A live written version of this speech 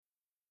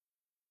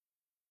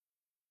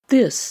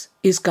This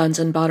is Guns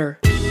and Butter.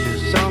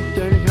 There's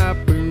something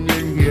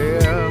happening here.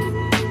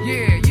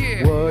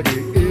 Yeah. What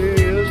it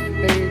is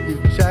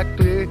ain't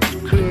exactly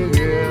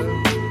clear.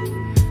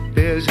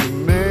 There's a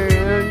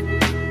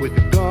man with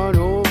a gun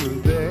over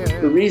there.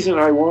 The reason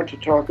I want to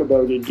talk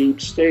about a deep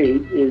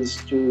state is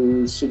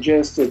to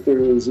suggest that there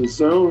is a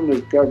zone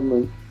of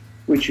government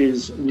which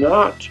is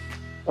not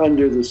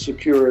under the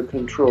secure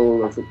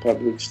control of the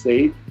public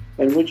state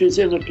and which is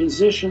in a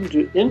position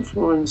to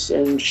influence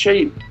and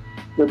shape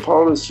the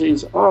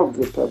policies of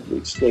the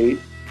public state.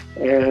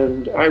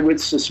 And I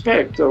would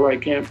suspect, though I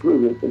can't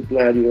prove it, that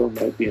Gladio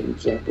might be an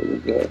example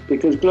of that,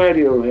 because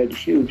Gladio had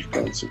huge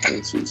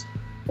consequences,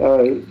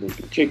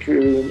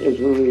 particularly in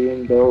Italy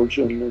and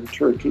Belgium and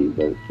Turkey,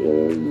 but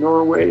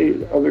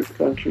Norway, other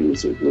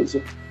countries, it was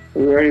a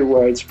very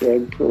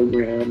widespread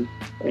program,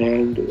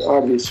 and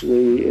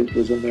obviously it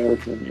was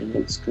American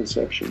in its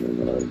conception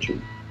and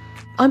origin.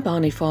 I'm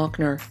Bonnie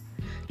Faulkner.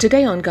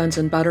 Today on Guns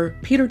and Butter,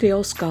 Peter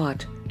Dale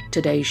Scott.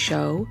 Today's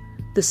show,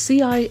 the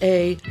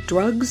CIA,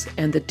 Drugs,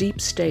 and the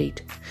Deep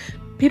State.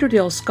 Peter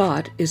Dale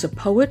Scott is a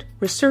poet,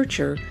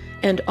 researcher,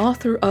 and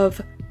author of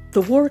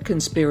The War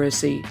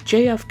Conspiracy,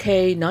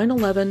 JFK,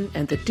 9/11,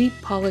 and the Deep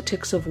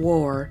Politics of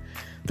War,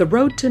 The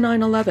Road to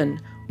 9/11,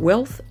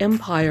 Wealth,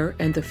 Empire,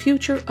 and the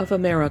Future of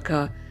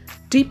America,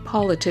 Deep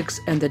Politics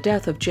and the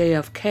Death of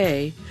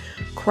JFK,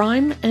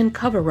 Crime and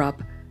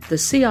Cover-Up, the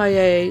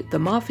CIA, the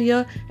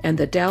Mafia, and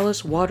the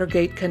Dallas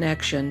Watergate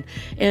Connection,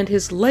 and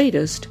his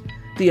latest,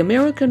 The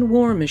American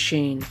War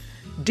Machine,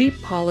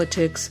 Deep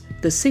Politics,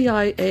 the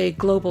CIA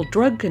Global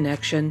Drug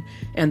Connection,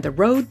 and the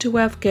Road to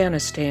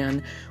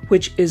Afghanistan,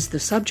 which is the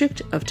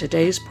subject of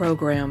today's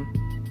program.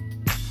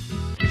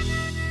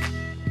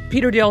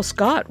 Peter Dale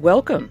Scott,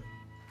 welcome.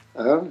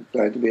 I'm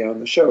glad to be on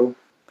the show.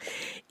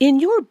 In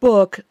your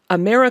book,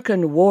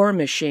 American War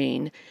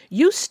Machine,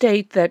 you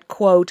state that,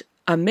 quote,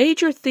 a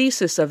major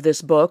thesis of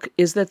this book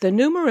is that the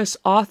numerous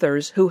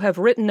authors who have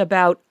written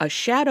about a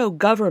shadow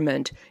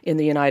government in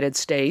the United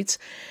States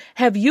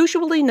have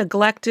usually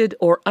neglected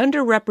or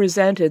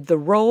underrepresented the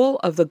role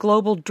of the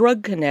global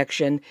drug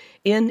connection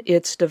in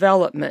its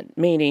development,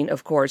 meaning,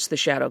 of course, the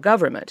shadow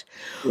government.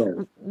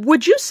 Yeah.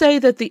 Would you say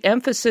that the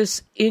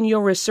emphasis in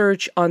your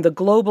research on the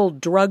global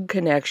drug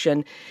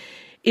connection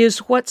is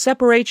what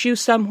separates you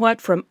somewhat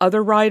from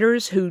other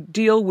writers who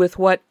deal with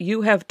what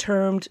you have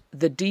termed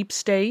the deep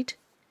state?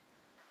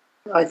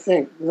 I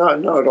think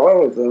not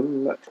all of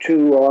them.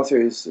 Two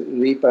authors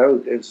leap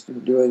out as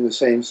doing the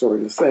same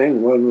sort of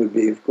thing. One would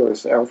be, of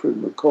course, Alfred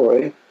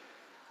McCoy.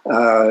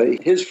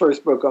 His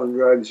first book on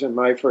drugs and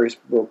my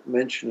first book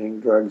mentioning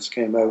drugs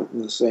came out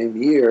in the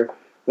same year,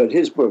 but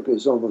his book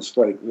is almost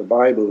like the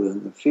Bible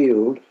in the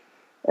field.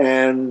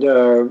 And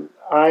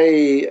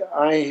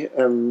I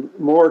am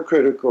more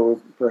critical,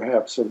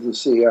 perhaps, of the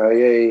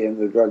CIA and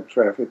the drug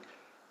traffic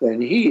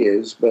than he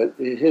is, but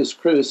his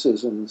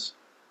criticisms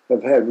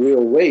have had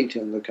real weight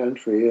in the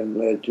country and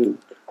led to,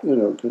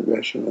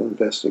 congressional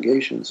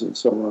investigations and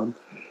so on.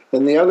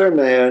 And the other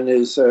man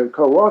is a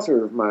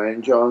co-author of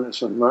mine,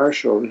 Jonathan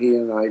Marshall. He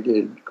and I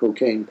did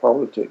Cocaine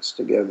Politics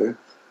together.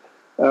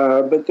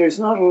 But there's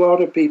not a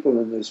lot of people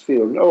in this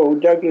field. Oh,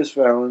 Douglas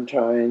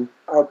Valentine.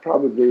 I'll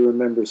probably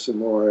remember some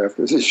more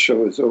after this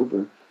show is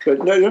over. But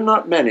no, there are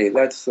not many.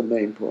 That's the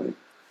main point.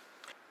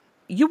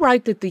 You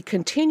write that the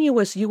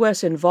continuous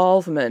U.S.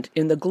 involvement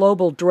in the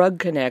global drug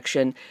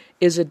connection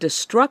is a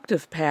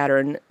destructive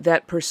pattern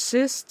that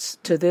persists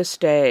to this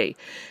day.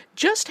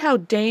 Just how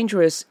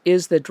dangerous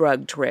is the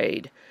drug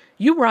trade?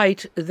 You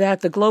write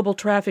that the global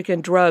traffic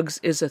in drugs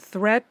is a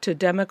threat to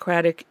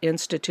democratic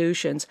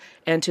institutions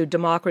and to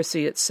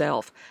democracy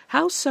itself.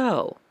 How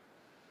so?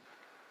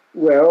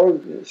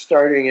 Well,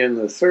 starting in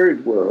the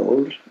third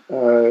world,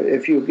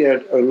 if you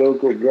get a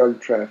local drug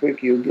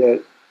traffic, you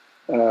get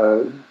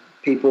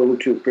people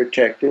to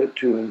protect it,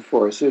 to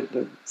enforce it,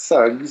 the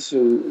thugs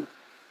who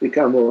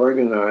become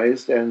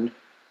organized. And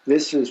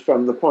this is,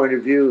 from the point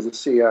of view of the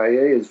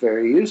CIA, is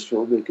very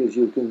useful because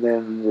you can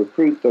then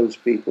recruit those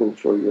people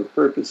for your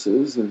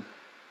purposes. And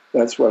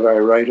that's what I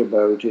write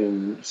about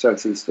in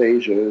Southeast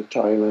Asia,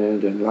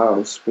 Thailand and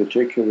Laos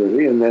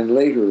particularly, and then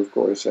later, of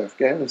course,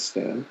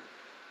 Afghanistan.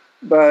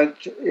 But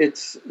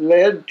it's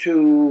led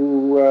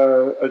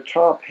to a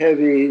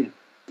top-heavy,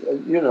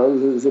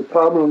 the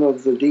problem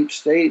of the deep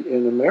state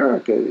in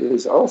America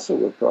is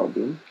also a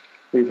problem.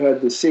 We've had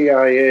the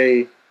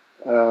CIA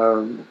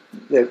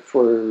that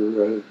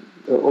for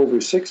over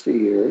 60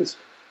 years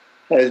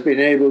has been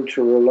able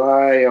to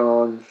rely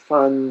on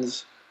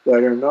funds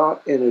that are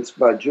not in its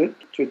budget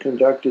to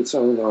conduct its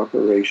own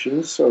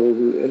operations. So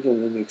in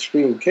an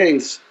extreme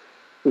case,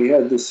 we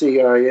had the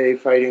CIA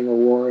fighting a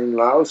war in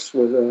Laos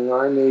with an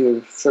army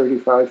of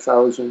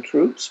 35,000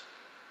 troops.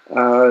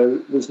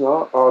 It was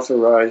not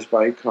authorized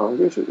by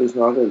Congress. It was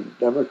not a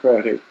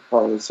democratic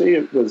policy.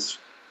 It was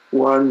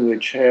one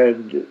which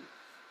had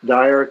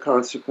dire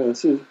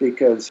consequences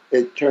because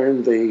it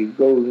turned the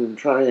Golden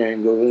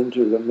Triangle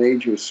into the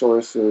major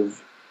source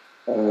of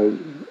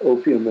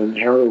opium and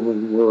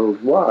heroin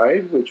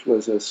worldwide, which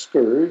was a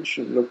scourge.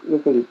 And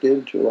look what it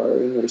did to our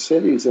inner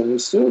cities and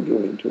is still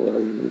doing to our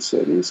inner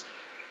cities.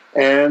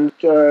 And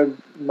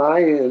my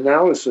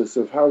analysis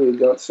of how we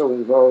got so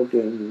involved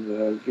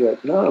in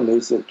Vietnam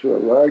is that to a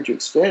large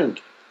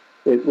extent,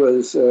 it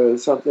was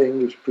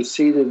something which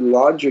proceeded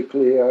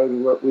logically out of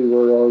what we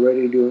were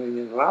already doing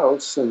in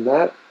Laos, and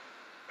that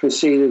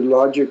proceeded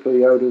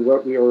logically out of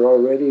what we were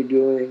already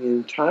doing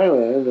in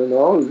Thailand, and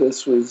all of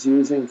this was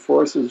using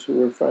forces who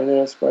were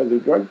financed by the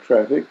drug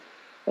traffic,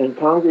 and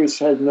Congress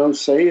had no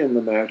say in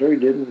the matter,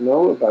 didn't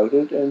know about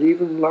it, and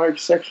even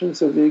large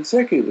sections of the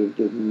executive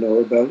didn't know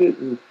about it,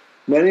 and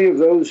many of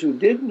those who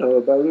did know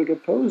about it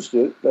opposed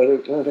it, but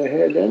it went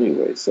ahead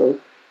anyway. So,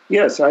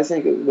 yes, I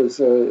think it was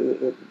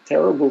a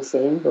terrible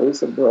thing,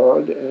 both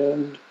abroad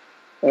and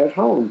at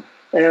home.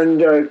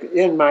 And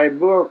in my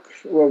book,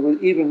 well,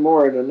 even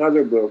more in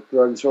another book,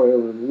 Drugs,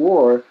 Oil, and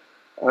War,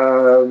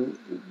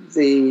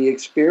 the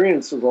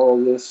experience of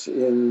all this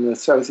in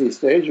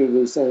Southeast Asia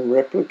was then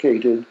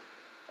replicated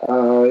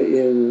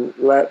in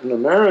Latin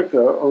America,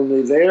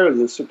 only there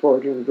the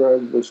supporting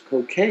drug was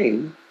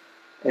cocaine.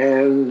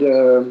 And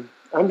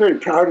I'm very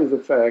proud of the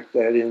fact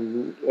that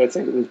I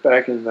think it was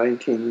back in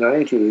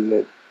 1990,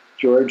 that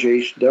George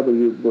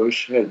H.W.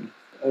 Bush had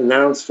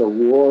announced a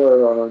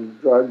war on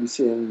drugs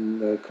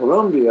in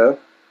Colombia,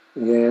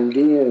 the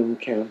Andean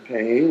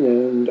campaign,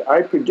 and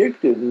I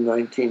predicted in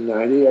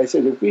 1990, I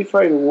said, if we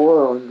fight a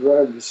war on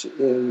drugs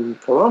in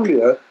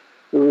Colombia,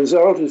 the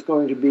result is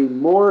going to be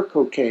more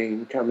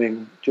cocaine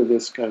coming to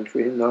this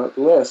country, not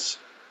less.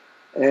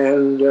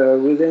 And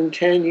within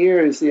 10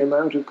 years, the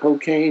amount of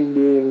cocaine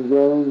being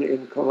grown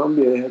in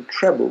Colombia had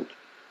trebled,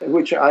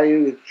 which I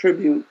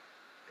attribute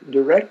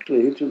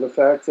directly to the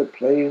fact that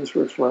planes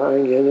were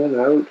flying in and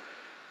out,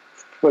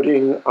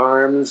 putting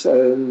arms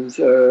and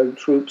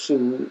troops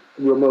in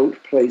remote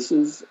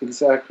places,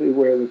 exactly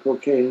where the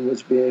cocaine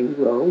was being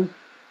grown.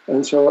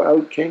 And so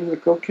out came the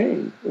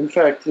cocaine. In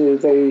fact,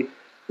 they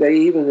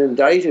even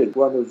indicted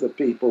one of the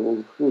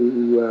people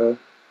who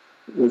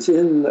was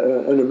in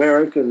an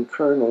American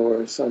colonel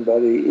or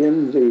somebody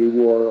in the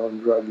war on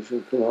drugs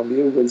in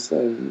Colombia, was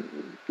then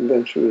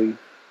eventually,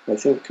 I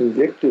think,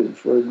 convicted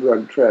for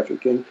drug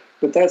trafficking.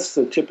 But that's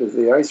the tip of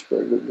the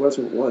iceberg. It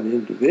wasn't one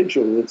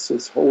individual. It's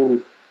this whole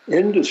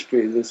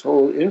industry, this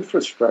whole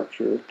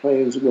infrastructure of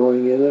planes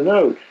going in and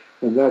out.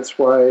 And that's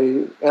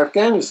why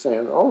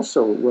Afghanistan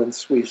also,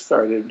 once we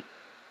started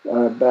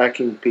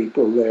backing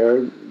people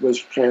there, was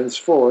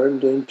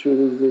transformed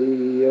into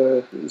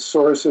the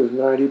source of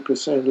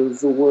 90% of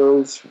the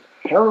world's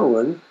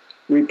heroin,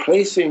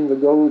 replacing the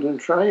Golden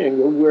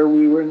Triangle, where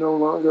we were no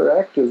longer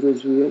active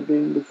as we had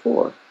been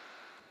before.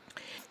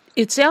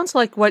 It sounds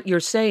like what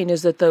you're saying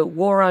is that the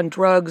war on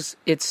drugs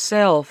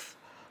itself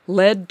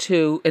led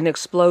to an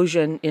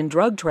explosion in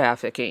drug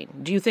trafficking.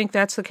 Do you think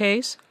that's the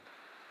case?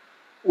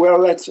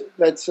 Well, that's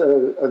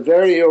a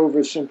very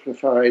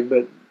oversimplified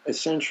but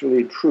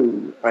essentially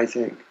true, I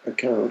think,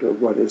 account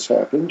of what has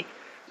happened.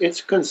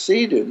 It's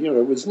conceded,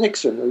 it was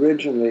Nixon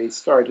originally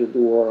started the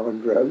war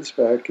on drugs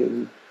back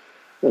in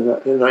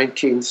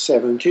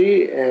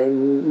 1970,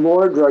 and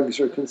more drugs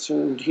are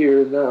consumed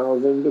here now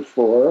than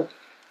before.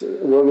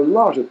 Well, a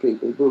lot of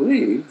people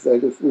believe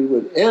that if we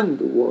would end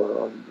the war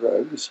on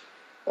drugs,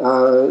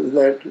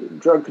 that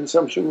drug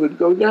consumption would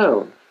go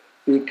down.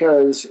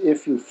 Because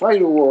if you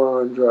fight a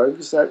war on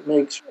drugs, that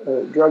makes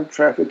drug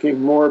trafficking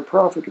more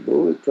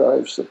profitable. It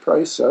drives the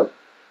price up.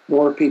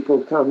 More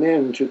people come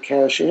in to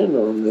cash in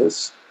on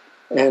this.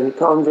 And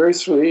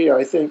conversely,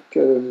 I think,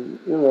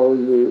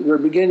 we're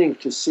beginning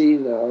to see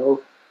now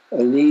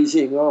an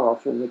easing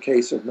off in the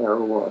case of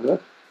marijuana.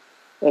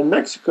 And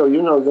Mexico,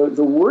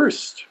 the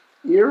worst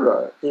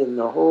era in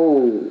the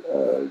whole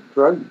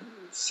drug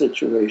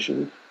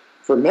situation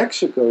for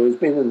Mexico has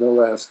been in the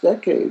last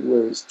decade,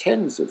 whereas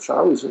tens of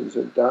thousands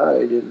have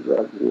died in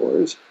drug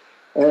wars.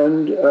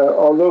 And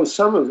although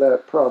some of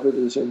that profit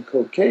is in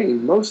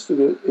cocaine, most of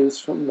it is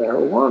from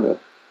marijuana.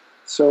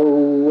 So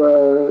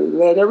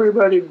let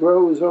everybody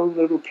grow his own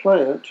little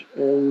plant,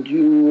 and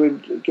you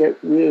would get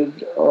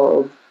rid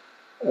of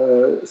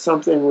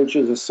something which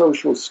is a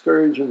social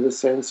scourge in the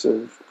sense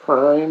of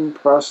crime,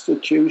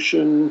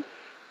 prostitution,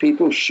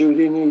 people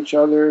shooting each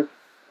other.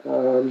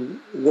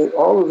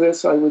 All of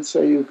this, I would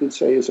say, you could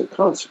say, is a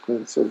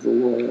consequence of the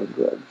war on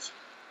drugs.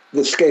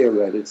 The scale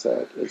that it's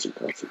at is a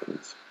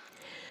consequence.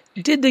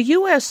 Did the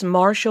U.S.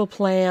 Marshall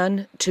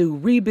Plan to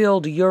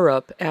rebuild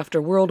Europe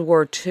after World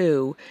War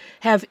II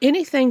have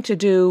anything to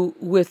do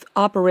with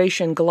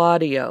Operation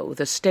Gladio,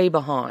 the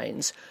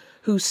stay-behinds,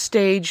 who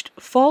staged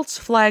false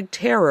flag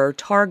terror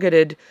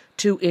targeted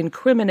to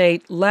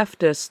incriminate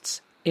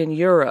leftists in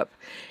Europe?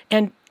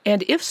 And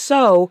if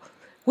so,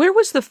 where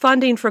was the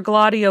funding for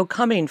Gladio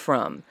coming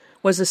from?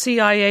 Was the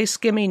CIA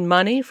skimming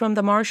money from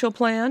the Marshall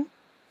Plan?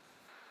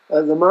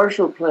 The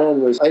Marshall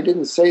Plan was, I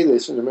didn't say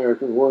this in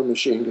American War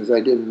Machine because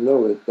I didn't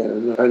know it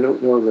then. I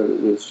don't know that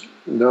it was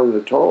known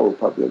at all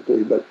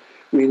publicly, but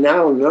we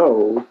now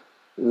know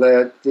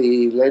that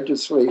the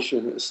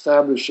legislation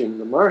establishing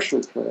the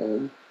Marshall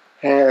Plan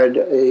had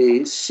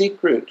a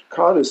secret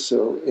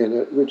codicil in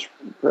it, which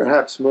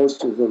perhaps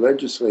most of the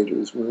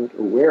legislators weren't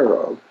aware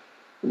of,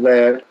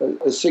 that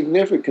a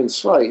significant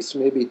slice,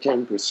 maybe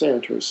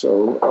 10% or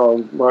so,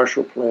 of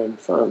Marshall Plan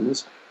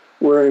funds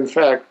were in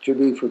fact to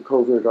be for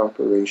covert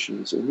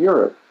operations in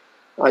Europe.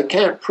 I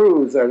can't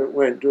prove that it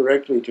went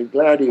directly to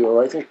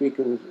Gladio. I think we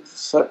can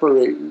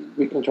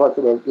talk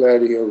about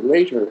Gladio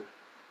later.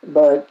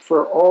 But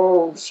for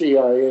all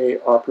CIA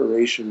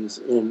operations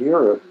in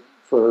Europe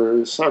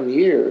for some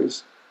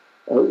years,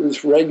 it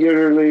was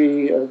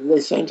regularly, they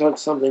sent out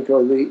something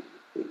called the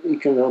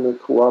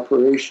Economic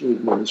Cooperation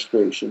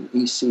Administration,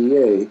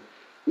 ECA.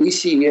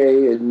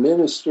 ECA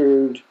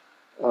administered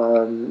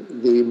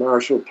the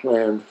Marshall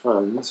Plan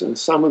funds, and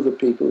some of the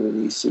people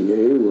in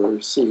ECA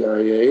were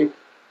CIA,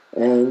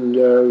 and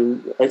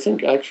I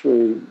think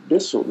actually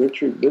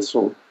Richard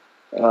Bissell,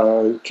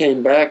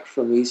 came back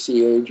from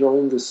ECA,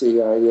 joined the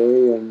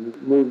CIA,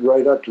 and moved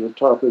right up to the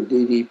top of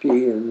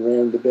DDP and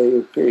ran the Bay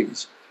of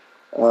Pigs.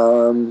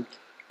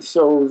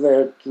 So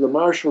that the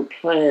Marshall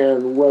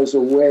Plan was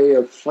a way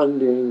of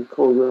funding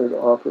covert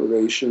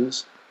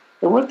operations.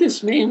 And what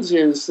this means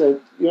is that,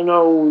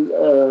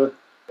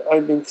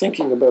 I've been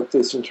thinking about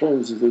this in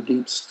terms of the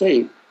deep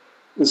state.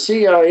 The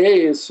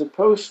CIA is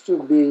supposed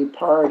to be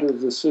part of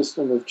the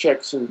system of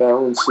checks and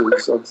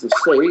balances of the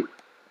state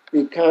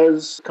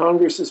because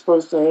Congress is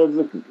supposed to have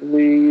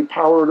the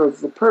power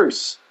of the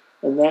purse.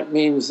 And that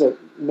means that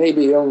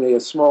maybe only a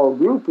small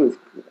group of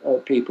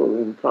people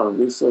in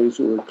Congress, those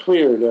who are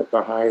cleared at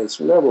the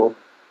highest level,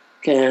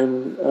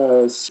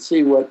 can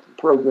see what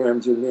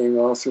programs are being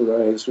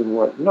authorized and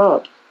what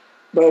not.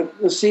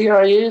 But the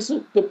CIA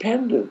isn't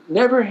dependent,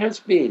 never has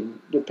been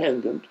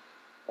dependent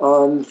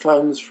on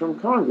funds from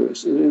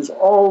Congress. It has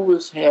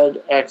always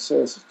had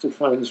access to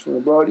funds from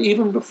abroad,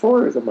 even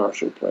before the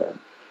Marshall Plan.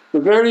 The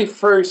very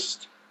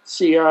first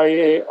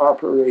CIA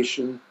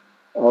operation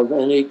of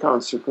any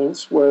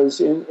consequence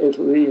was in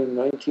Italy in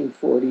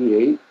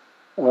 1948,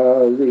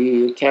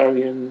 the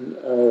Italian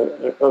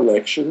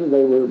election.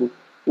 They were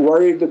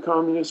worried the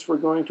communists were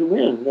going to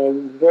win.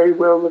 And very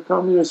well, the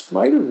communists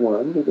might have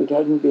won if it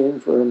hadn't been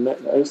for,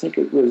 I think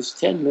it was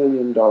 $10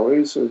 million,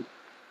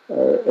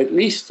 at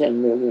least $10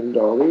 million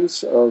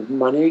of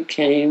money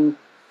came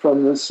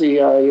from the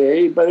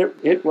CIA, but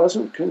it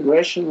wasn't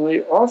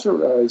congressionally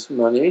authorized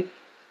money.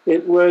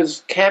 It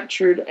was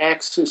captured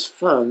Axis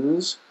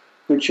funds,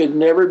 which had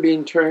never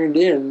been turned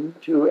in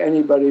to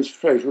anybody's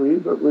treasury,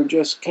 but were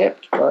just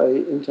kept by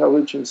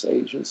intelligence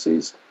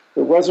agencies.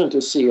 There wasn't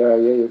a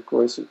CIA, of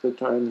course, at the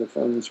time the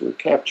funds were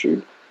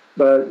captured,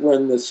 but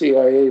when the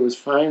CIA was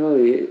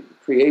finally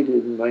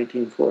created in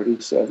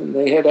 1947,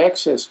 they had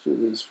access to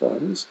these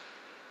funds,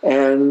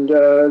 and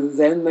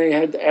then they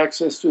had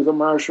access to the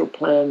Marshall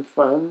Plan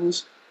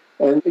funds,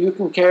 and you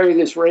can carry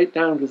this right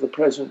down to the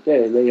present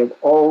day. They have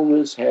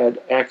always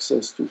had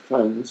access to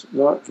funds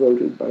not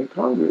voted by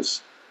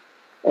Congress.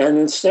 And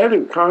instead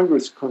of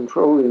Congress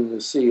controlling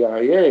the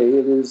CIA,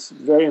 it is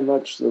very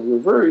much the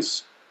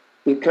reverse,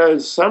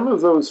 because some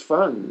of those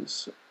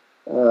funds,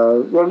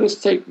 let's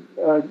take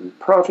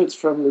profits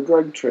from the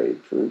drug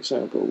trade, for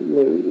example.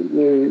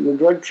 The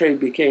drug trade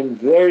became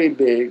very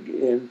big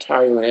in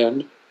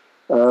Thailand,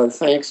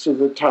 thanks to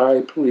the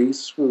Thai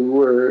police, who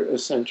were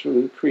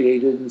essentially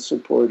created and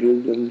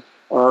supported and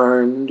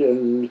armed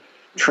and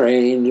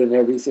trained and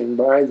everything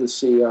by the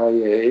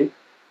CIA.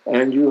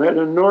 And you had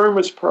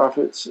enormous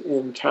profits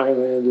in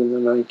Thailand in the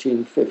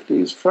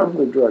 1950s from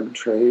the drug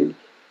trade.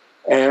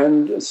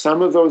 And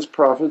some of those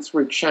profits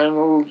were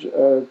channeled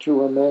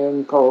to a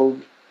man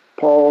called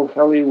Paul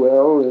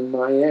Helliwell in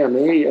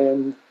Miami.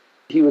 And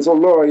he was a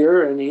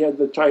lawyer, and he had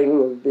the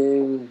title of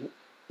being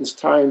His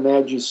Thai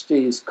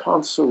Majesty's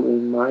consul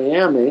in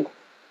Miami.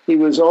 He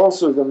was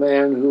also the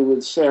man who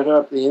would set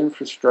up the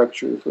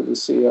infrastructure for the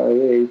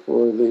CIA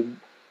for the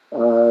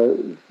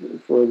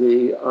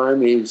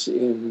armies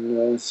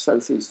in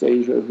Southeast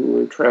Asia who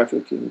were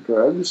trafficking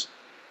drugs.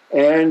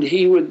 And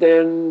he would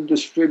then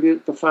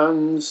distribute the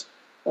funds.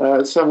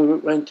 Some of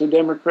it went to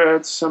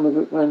Democrats, some of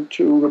it went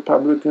to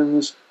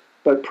Republicans,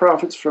 but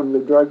profits from the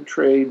drug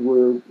trade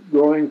were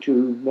going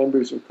to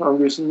members of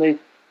Congress, and they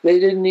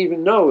didn't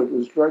even know it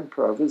was drug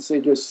profits. They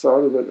just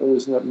thought of it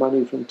as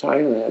money from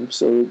Thailand,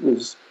 so it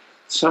was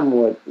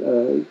somewhat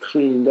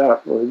cleaned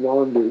up or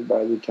laundered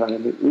by the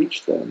time it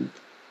reached them.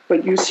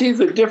 But you see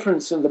the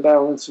difference in the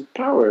balance of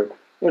power.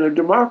 In a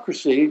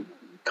democracy,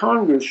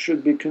 Congress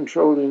should be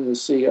controlling the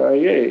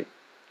CIA,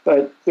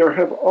 but there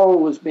have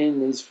always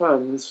been these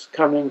funds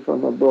coming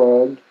from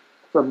abroad,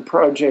 from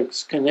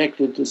projects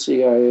connected to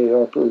CIA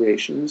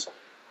operations,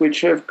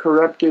 which have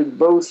corrupted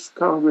both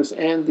Congress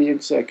and the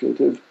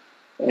executive,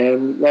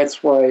 and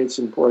that's why it's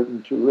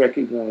important to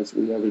recognize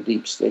we have a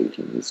deep state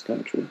in this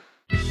country.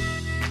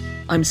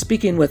 I'm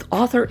speaking with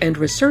author and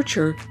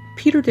researcher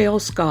Peter Dale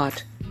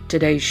Scott.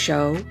 Today's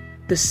show,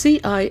 The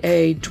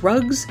CIA,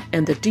 Drugs,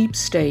 and the Deep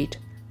State.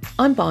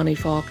 I'm Bonnie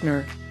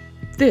Faulkner.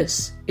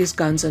 This is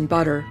Guns and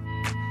Butter.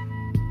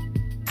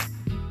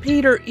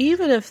 Peter,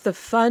 even if a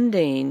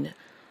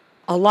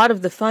lot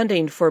of the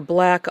funding for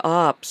black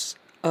ops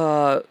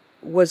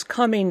was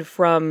coming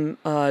from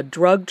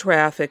drug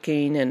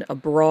trafficking and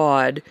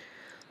abroad,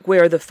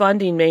 where the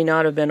funding may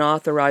not have been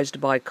authorized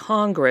by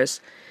Congress,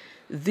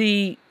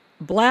 the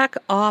black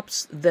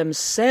ops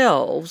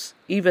themselves,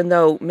 even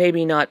though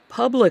maybe not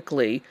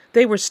publicly,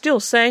 they were still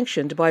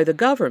sanctioned by the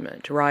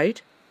government,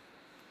 right?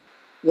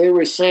 They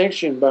were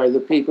sanctioned by the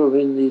people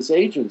in these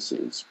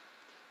agencies.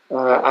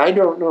 I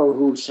don't know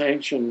who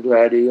sanctioned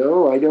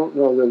Gladio. I don't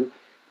know that.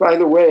 By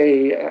the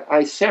way,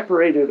 I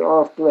separated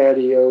off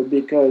Gladio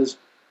because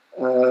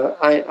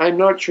I'm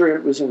not sure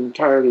it was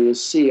entirely a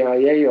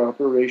CIA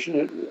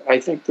operation. I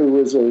think there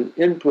was an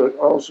input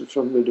also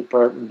from the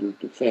Department of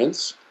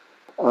Defense.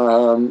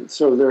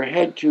 So there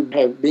had to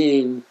have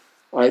been,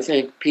 I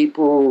think,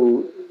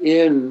 people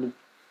in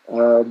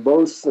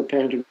both the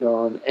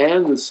Pentagon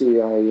and the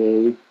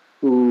CIA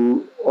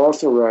who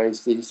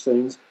authorized these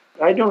things.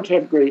 I don't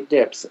have great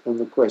depth on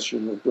the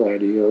question of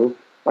Gladio.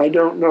 I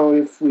don't know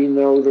if we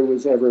know there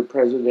was ever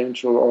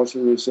presidential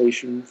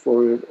authorization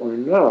for it or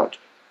not.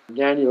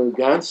 Daniel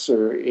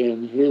Ganser,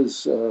 in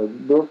his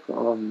book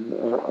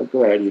on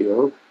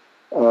Gladio,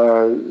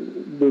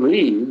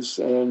 believes,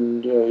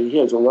 and he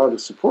has a lot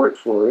of support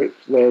for it,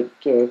 that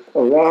a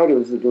lot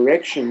of the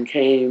direction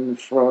came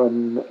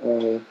from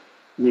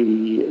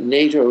the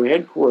NATO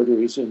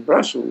headquarters in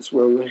Brussels.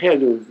 Well, the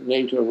head of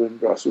NATO in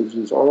Brussels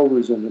is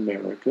always an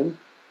American.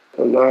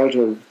 A lot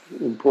of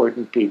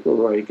important people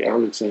like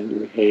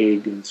Alexander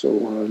Haig and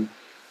so on.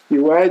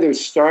 You either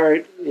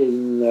start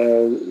in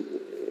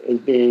as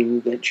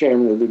being the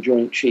chairman of the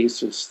Joint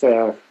Chiefs of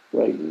Staff,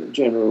 like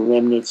General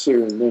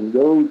Lemnitzer, and then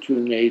go to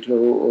NATO,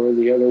 or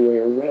the other way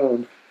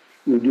around.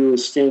 You do a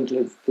stint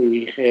at as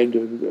the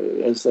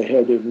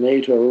head of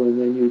NATO, and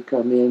then you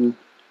come in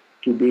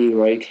to be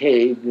like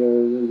Haig,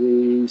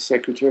 the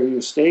Secretary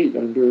of State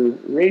under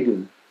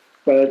Reagan.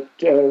 But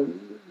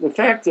the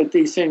fact that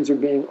these things are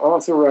being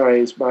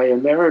authorized by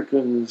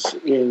Americans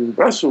in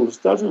Brussels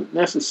doesn't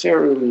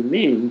necessarily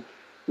mean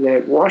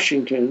that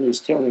Washington is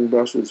telling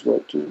Brussels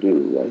what to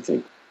do. I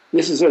think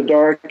this is a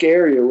dark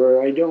area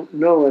where I don't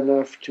know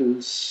enough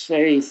to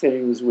say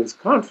things with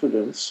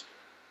confidence,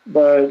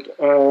 but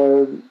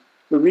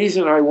the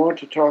reason I want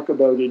to talk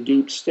about a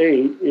deep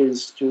state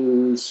is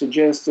to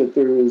suggest that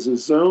there is a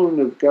zone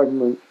of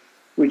government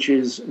which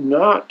is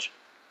not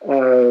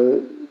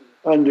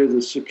under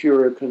the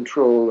secure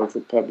control of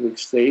the public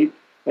state,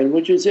 and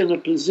which is in a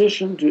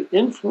position to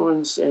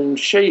influence and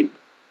shape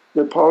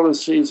the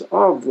policies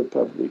of the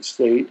public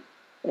state.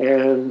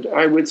 And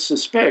I would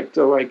suspect,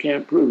 though I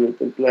can't prove it,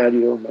 that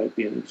Gladio might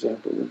be an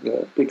example of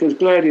that, because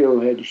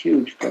Gladio had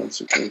huge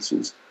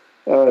consequences,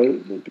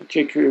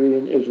 particularly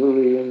in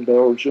Italy and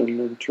Belgium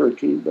and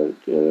Turkey, but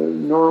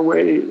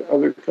Norway,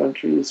 other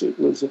countries, it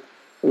was a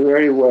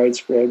very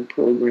widespread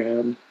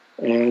program.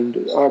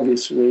 And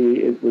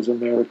obviously, it was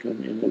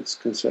American in its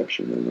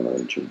conception and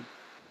origin.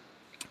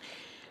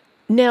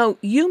 Now,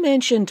 you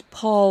mentioned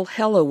Paul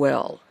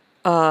Helliwell.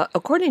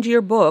 According to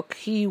your book,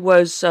 he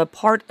was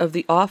part of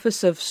the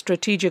Office of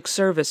Strategic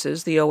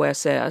Services, the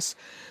OSS,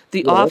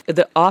 the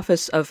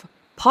Office of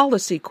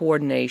Policy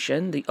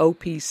Coordination, the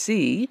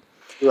OPC.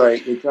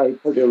 Right, which I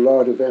put a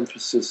lot of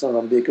emphasis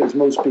on because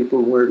most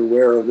people weren't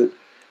aware of it.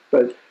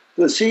 But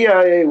the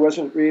CIA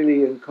wasn't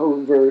really in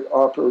covert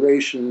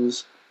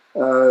operations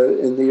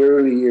in the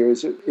early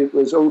years. It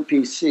was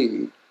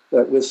OPC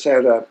that was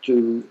set up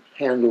to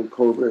handle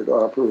covert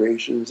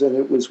operations, and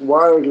it was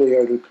wildly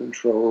out of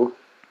control,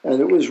 and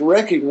it was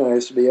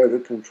recognized to be out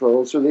of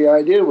control. So the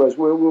idea was,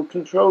 well, we'll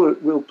control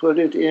it, we'll put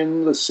it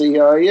in the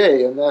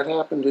CIA, and that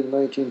happened in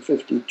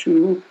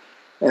 1952,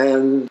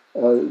 and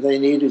they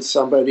needed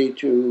somebody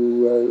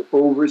to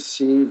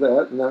oversee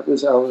that, and that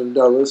was Alan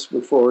Dulles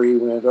before he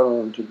went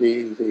on to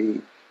be the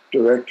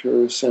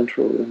Director of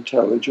Central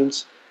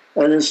Intelligence.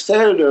 And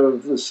instead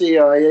of the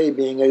CIA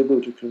being able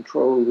to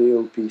control the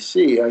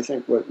OPC, I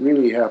think what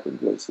really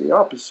happened was the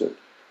opposite,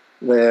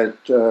 that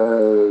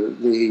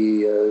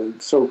the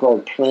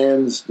so-called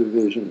Plans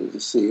Division of the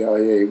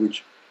CIA,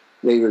 which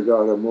later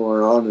got a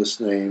more honest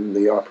name,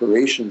 the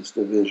Operations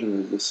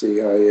Division of the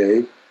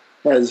CIA,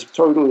 has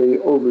totally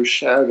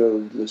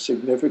overshadowed the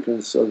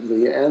significance of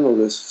the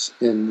analysts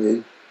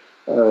in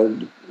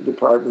the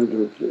Department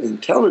of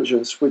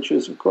Intelligence, which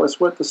is, of course,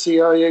 what the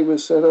CIA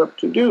was set up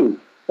to do.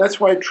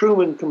 That's why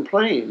Truman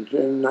complained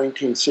in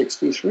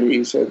 1963.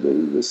 He said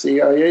the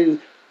CIA,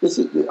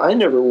 I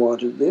never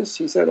wanted this.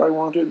 He said, I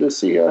wanted the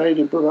CIA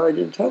to provide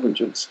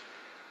intelligence.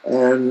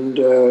 And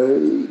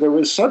there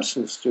was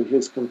substance to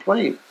his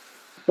complaint.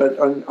 But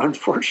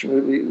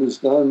unfortunately, it was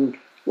done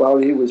while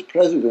he was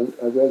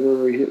president,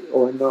 whether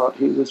or not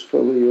he was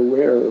fully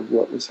aware of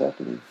what was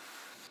happening.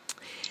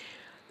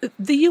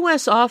 The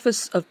U.S.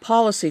 Office of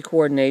Policy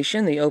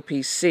Coordination, the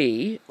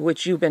OPC,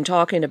 which you've been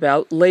talking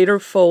about, later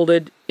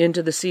folded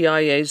into the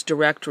CIA's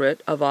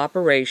Directorate of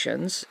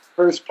Operations.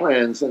 First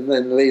plans and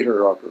then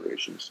later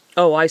operations.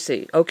 Oh, I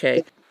see.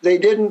 Okay. They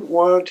didn't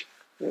want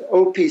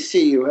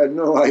OPC, you had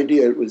no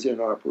idea it was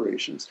in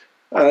operations.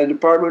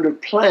 Department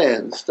of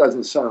Plans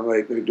doesn't sound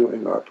like they're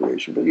doing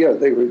operation, but yeah,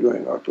 they were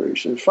doing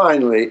operations.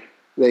 Finally,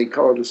 they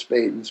called a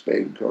spade, and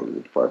spade called it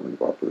the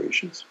Department of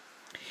Operations.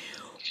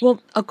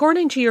 Well,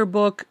 according to your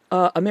book,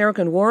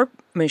 American War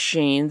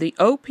Machine, the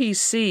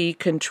OPC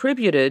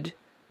contributed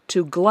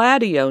to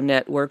Gladio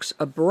networks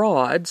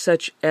abroad,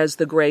 such as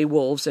the Grey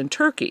Wolves in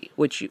Turkey,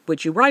 which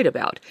you write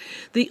about.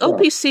 The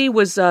OPC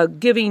was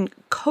giving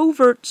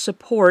covert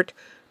support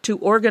to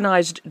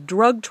organized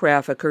drug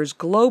traffickers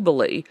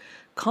globally,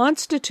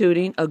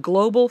 constituting a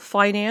global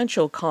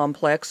financial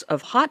complex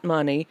of hot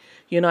money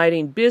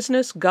uniting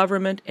business,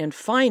 government, and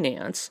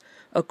finance,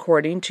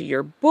 according to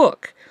your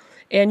book.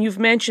 And you've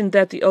mentioned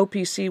that the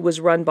OPC was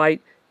run by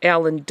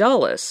Alan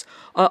Dulles.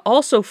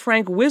 Also,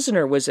 Frank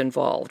Wisner was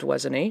involved,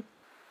 wasn't he?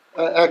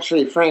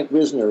 Actually, Frank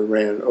Wisner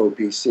ran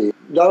OPC.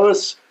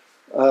 Dulles,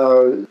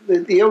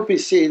 the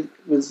OPC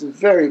was a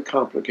very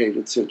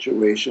complicated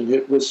situation.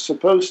 It was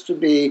supposed to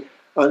be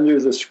under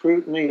the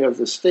scrutiny of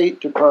the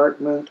State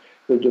Department,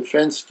 the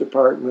Defense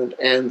Department,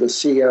 and the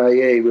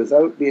CIA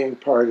without being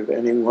part of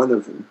any one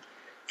of them.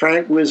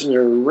 Frank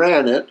Wisner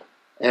ran it,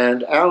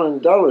 and Alan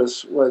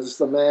Dulles was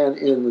the man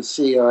in the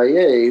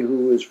CIA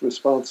who was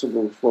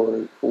responsible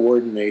for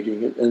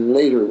coordinating it. And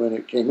later, when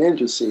it came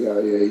into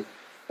CIA,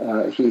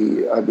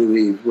 he, I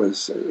believe,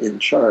 was in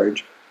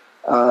charge.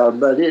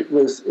 But it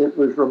was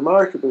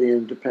remarkably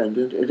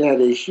independent. It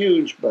had a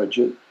huge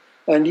budget.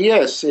 And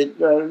yes, Al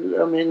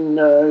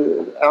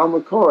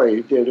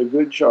McCoy did a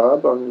good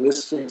job on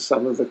listing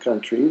some of the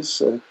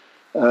countries.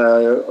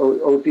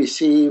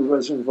 OPC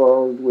was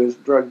involved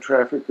with drug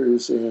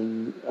traffickers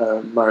in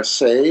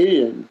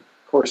Marseille and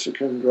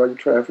Corsican drug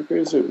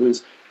traffickers. It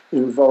was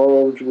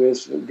involved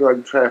with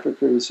drug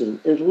traffickers in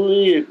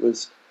Italy. It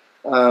was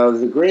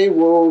the Grey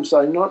Wolves.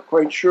 I'm not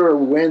quite sure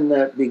when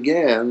that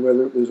began,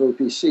 whether it was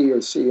OPC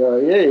or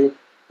CIA,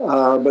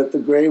 but the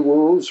Grey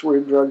Wolves were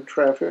drug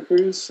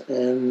traffickers.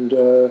 And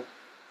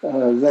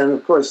then,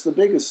 of course,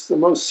 the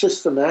most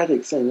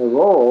systematic thing of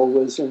all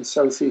was in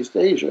Southeast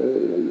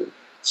Asia,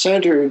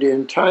 centered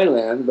in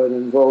Thailand, but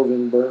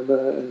involving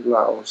Burma and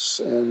Laos.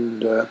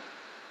 And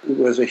it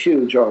was a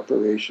huge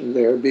operation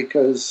there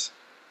because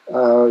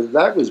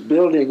that was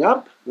building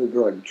up the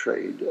drug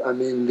trade. I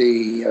mean,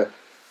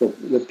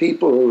 the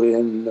people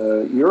in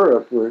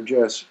Europe were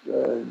just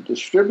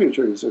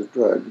distributors of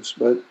drugs,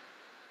 but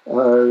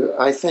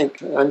I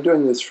think, I'm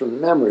doing this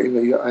from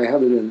memory, I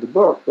have it in the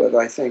book, but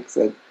I think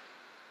that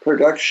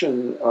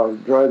production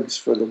of drugs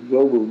for the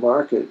global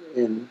market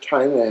in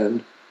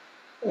Thailand,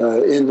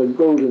 in the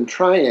Golden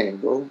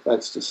Triangle,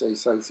 that's to say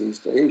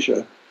Southeast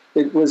Asia,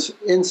 it was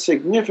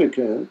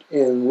insignificant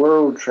in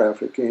world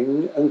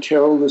trafficking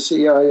until the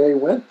CIA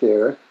went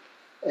there.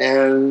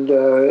 And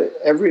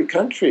every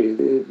country,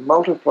 it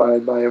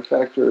multiplied by a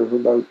factor of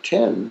about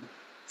 10.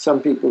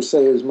 Some people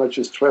say as much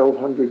as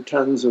 1,200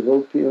 tons of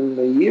opium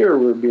a year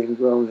were being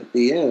grown at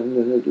the end,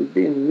 and it had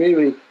been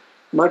really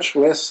much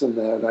less than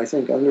that, I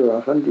think under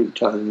 100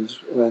 tons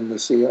when the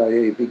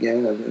CIA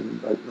began in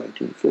about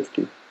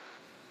 1950.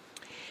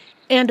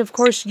 And, of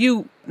course,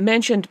 you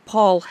mentioned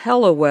Paul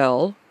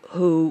Helliwell,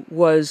 who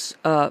was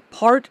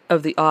part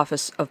of the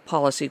Office of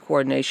Policy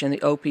Coordination, the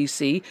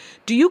OPC.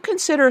 Do you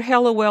consider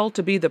Helliwell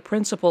to be the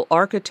principal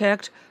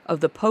architect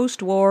of the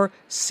post-war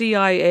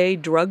CIA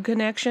drug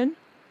connection?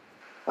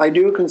 I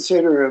do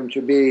consider him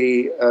to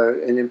be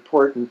an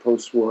important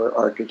post-war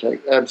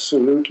architect,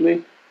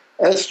 absolutely.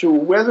 As to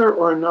whether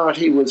or not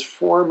he was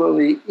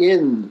formally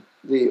in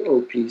the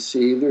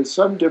OPC, there's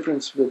some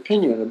difference of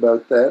opinion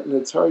about that, and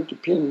it's hard to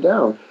pin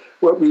down.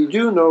 What we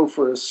do know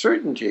for a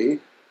certainty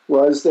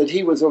was that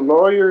he was a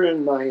lawyer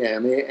in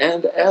Miami,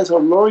 and as a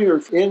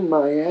lawyer in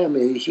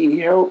Miami, he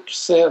helped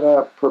set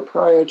up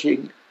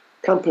proprietary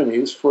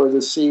companies for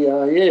the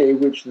CIA,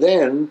 which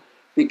then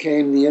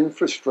became the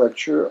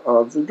infrastructure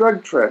of the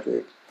drug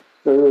traffic.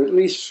 There were at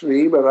least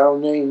three, but I'll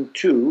name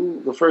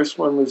two. The first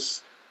one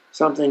was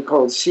something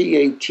called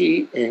CAT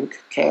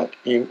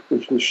Inc.,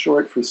 which was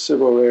short for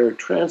Civil Air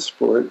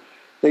Transport.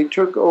 They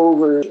took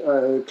over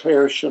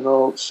Claire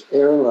Chennault's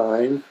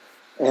airline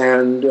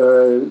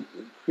and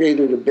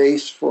created a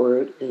base for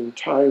it in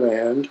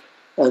Thailand,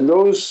 and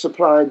those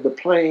supplied the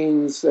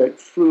planes that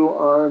flew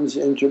arms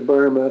into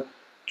Burma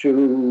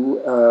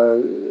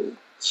to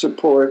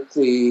support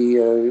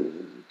the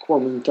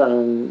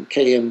Kuomintang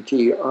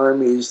KMT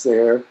armies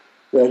there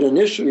that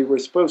initially were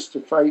supposed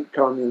to fight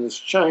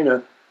communist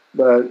China,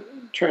 but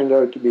turned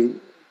out to be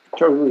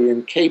totally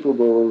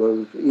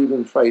incapable of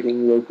even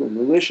fighting local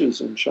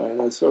militias in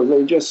China. So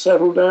they just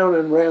settled down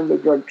and ran the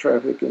drug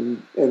traffic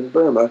in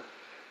Burma.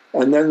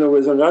 And then there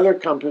was another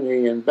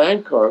company in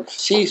Bangkok,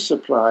 Sea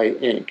Supply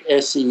Inc.,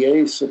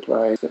 SEA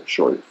Supply,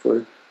 short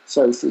for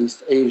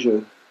Southeast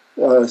Asia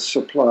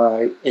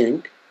Supply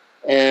Inc.,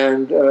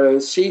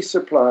 and Sea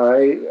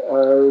Supply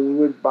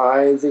would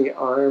buy the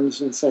arms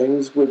and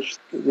things which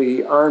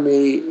the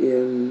army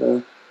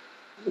in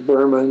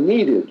Burma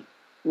needed.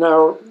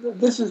 Now,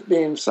 this is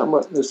being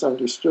somewhat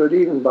misunderstood,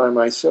 even by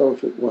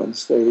myself at one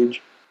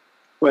stage.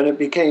 When it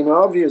became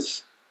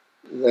obvious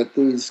that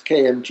these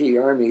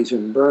KMT armies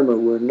in Burma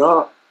were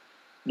not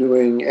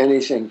doing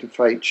anything to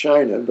fight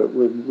China, but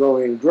were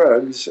growing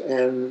drugs.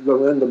 And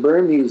when the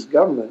Burmese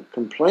government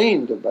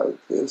complained about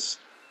this,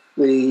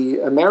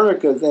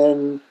 America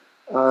then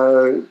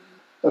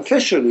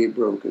officially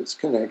broke its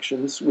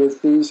connections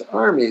with these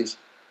armies.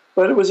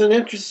 But it was an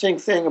interesting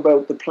thing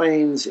about the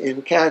planes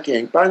in Cat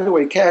Inc. By the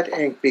way, Cat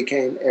Inc.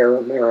 became Air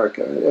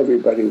America.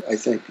 Everybody, I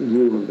think,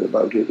 knew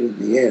about it in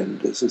the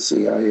end as a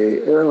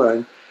CIA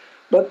airline.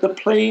 But the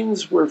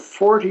planes were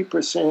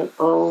 40%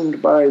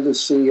 owned by the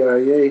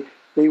CIA.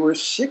 They were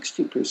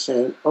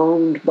 60%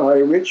 owned by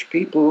rich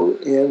people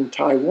in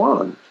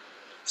Taiwan.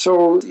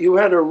 So you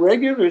had a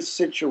regular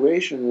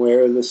situation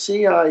where the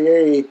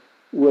CIA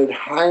would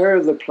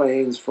hire the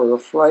planes for a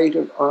flight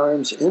of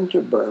arms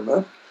into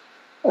Burma,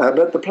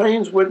 but the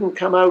planes wouldn't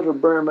come out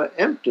of Burma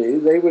empty.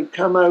 They would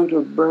come out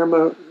of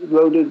Burma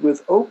loaded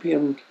with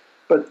opium,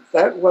 but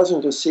that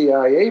wasn't a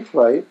CIA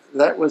flight.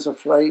 That was a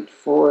flight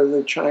for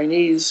the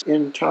Chinese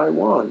in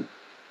Taiwan.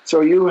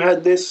 So you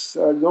had this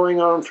going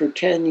on for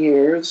 10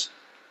 years,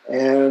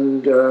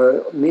 and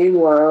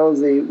meanwhile,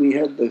 we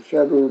had the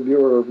Federal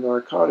Bureau of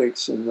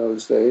Narcotics in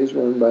those days,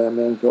 run by a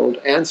man called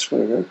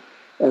Anslinger,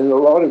 and a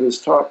lot of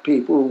his top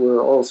people were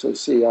also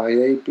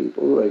CIA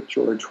people, like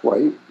George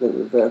White. They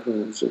were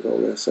veterans of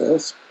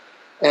OSS.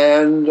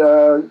 And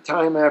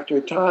time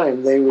after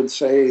time, they would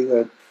say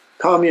that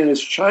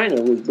Communist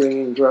China was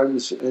bringing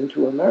drugs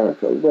into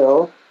America.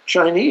 Well,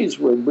 Chinese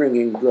were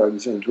bringing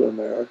drugs into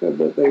America,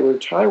 but they were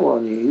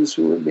Taiwanese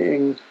who were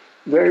being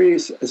very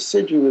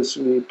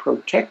assiduously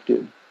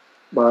protected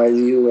by the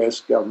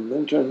U.S.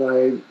 government.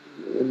 And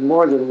in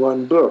more than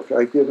one book,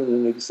 I've given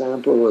an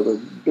example of a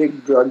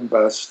big drug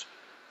bust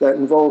that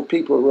involved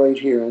people right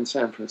here in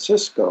San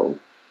Francisco.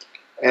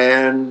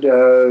 And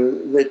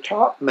the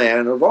top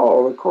man of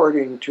all,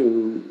 according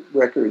to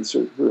records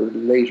that were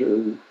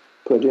later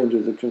put into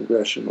the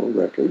congressional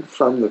record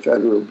from the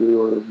Federal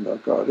Bureau of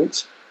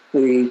Narcotics,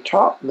 the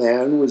top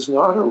man was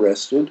not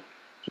arrested.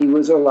 He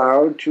was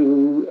allowed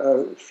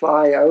to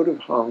fly out of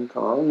Hong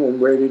Kong.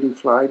 And where did he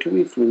fly to?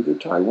 He flew to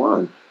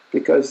Taiwan,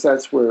 because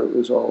that's where it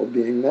was all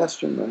being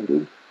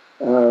masterminded.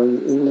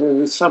 And there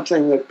was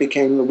something that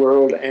became the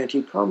World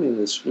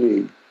Anti-Communist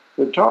League.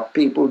 The top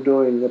people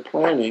doing the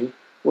planning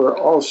were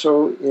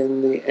also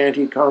in the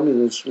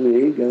Anti-Communist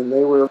League, and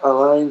they were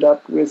aligned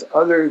up with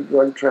other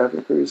drug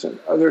traffickers in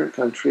other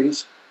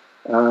countries.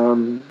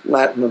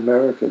 Latin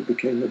America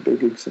became a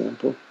big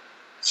example.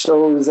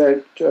 So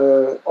that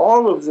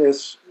all of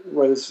this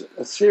was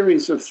a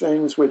series of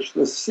things which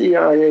the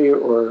CIA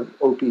or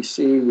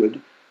OPC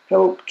would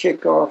help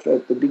kick off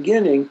at the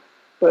beginning,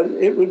 but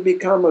it would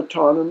become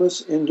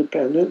autonomous,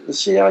 independent. The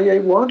CIA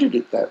wanted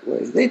it that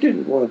way. They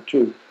didn't want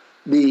to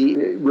be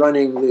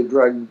running the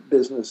drug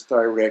business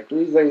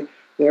directly.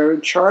 Their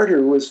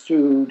charter was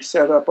to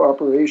set up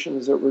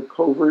operations that were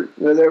covert,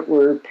 that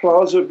were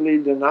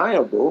plausibly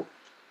deniable,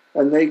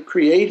 and they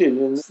created,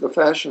 in the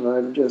fashion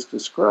I've just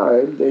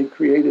described, they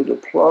created a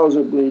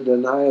plausibly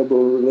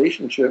deniable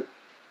relationship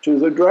to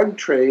the drug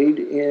trade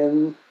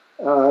in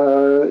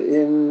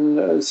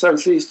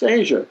Southeast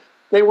Asia.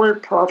 They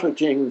weren't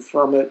profiting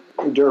from it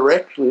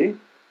directly.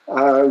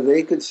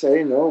 They could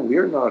say, no,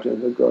 we're not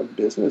in the drug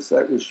business.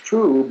 That was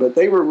true, but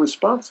they were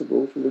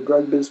responsible for the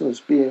drug business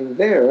being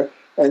there,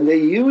 and they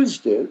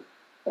used it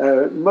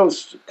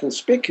most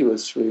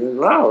conspicuously in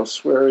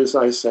Laos, where, as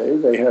I say,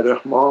 they had a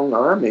Hmong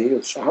army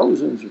of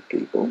thousands of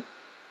people.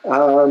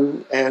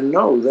 And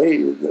no,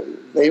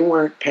 they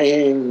weren't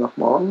paying the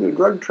Hmong. The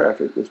drug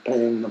traffic was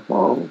paying the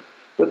Hmong.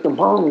 But the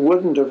Hmong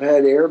wouldn't have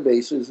had air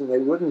bases, and they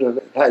wouldn't have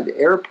had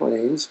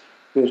airplanes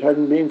if it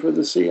hadn't been for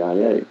the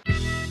CIA.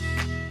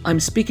 I'm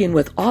speaking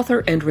with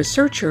author and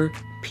researcher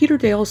Peter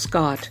Dale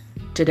Scott.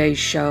 Today's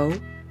show,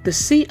 The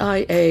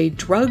CIA,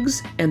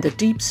 Drugs, and the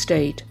Deep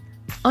State.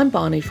 I'm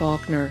Bonnie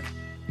Faulkner.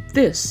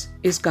 This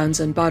is Guns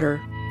and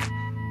Butter.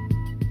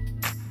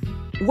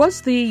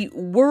 Was the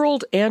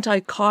World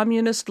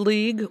Anti-Communist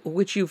League,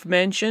 which you've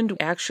mentioned,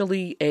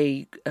 actually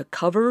a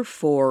cover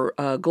for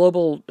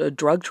global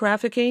drug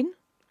trafficking?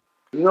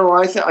 No,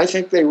 I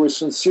think they were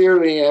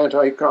sincerely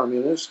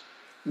anti-communist,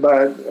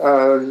 but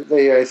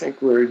I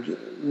think were,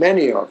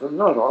 many of them,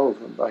 not all of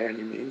them by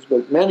any means,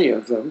 but many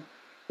of them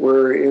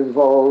were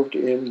involved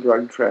in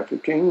drug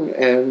trafficking.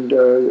 And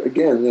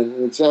again,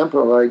 an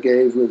example I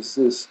gave was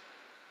this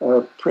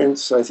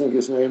prince, I think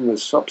his name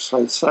was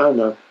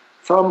Sopsaisana,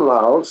 from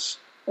Laos,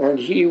 and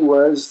he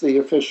was the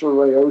official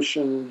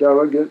Laotian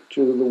delegate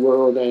to the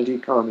World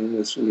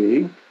Anti-Communist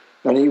League.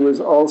 And he was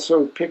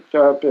also picked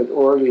up at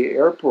Orly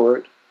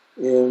Airport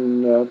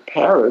in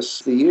Paris.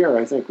 The year,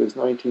 I think, was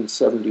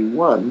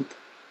 1971.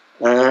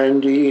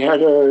 And he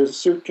had a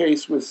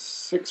suitcase with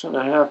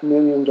 $6.5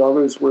 million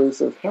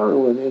worth of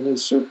heroin in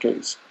his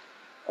suitcase.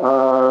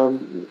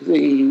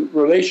 The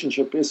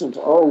relationship isn't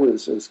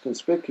always as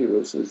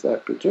conspicuous as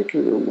that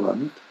particular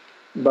one,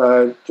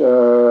 but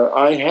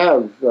I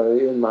have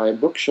in my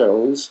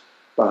bookshelves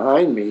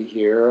behind me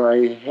here,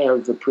 I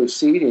have the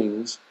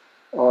proceedings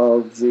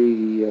of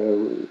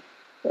the,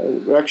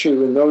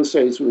 actually in those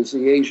days it was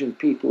the Asian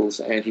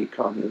People's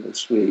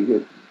Anti-Communist League.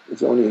 It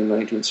was only in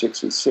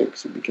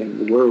 1966 it became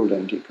the World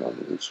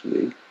Anti-Communist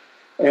League.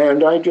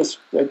 And I just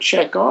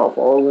check off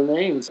all the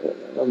names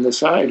on the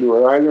side who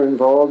are either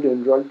involved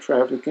in drug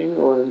trafficking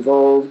or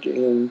involved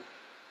in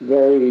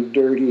very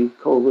dirty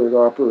covert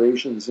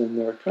operations in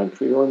their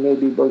country, or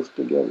maybe both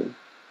together.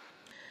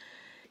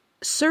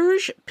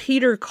 Serge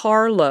Peter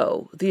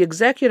Carlo, the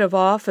executive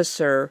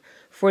officer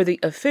for the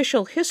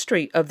official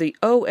history of the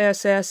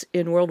OSS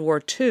in World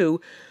War II,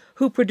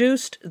 who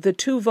produced the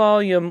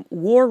 2-volume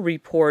war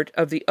report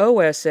of the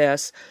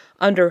OSS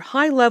under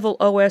high-level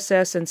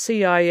OSS and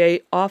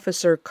CIA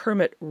officer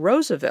Kermit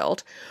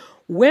Roosevelt,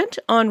 went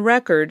on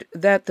record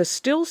that the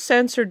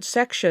still-censored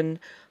section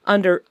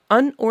under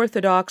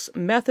Unorthodox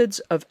Methods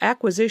of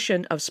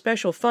Acquisition of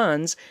Special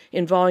Funds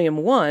in Volume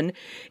 1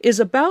 is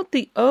about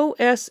the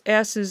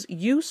OSS's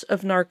use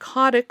of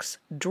narcotics,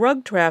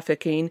 drug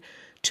trafficking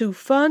to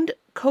fund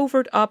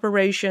covert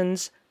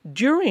operations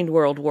during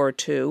World War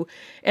II,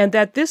 and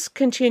that this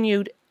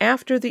continued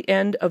after the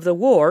end of the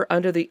war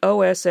under the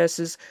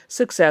OSS's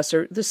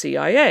successor, the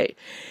CIA.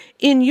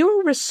 In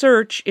your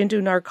research into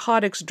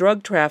narcotics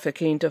drug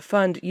trafficking to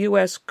fund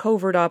U.S.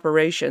 covert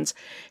operations,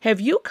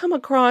 have you come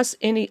across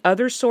any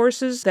other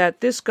sources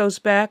that this goes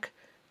back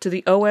to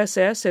the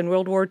OSS in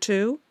World War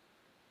II?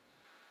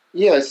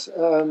 Yes,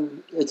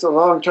 it's a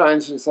long time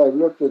since I've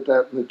looked at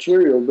that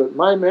material, but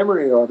my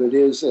memory of it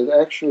is that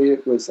actually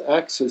it was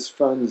Axis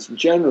funds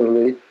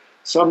generally,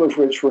 some of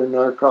which were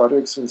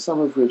narcotics and some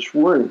of which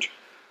weren't.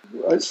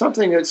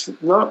 Something that's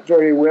not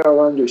very well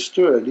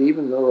understood,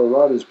 even though a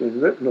lot has been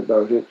written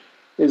about it,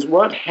 is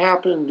what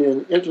happened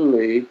in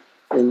Italy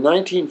in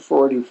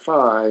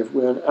 1945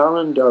 when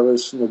Allen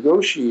Dulles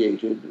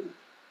negotiated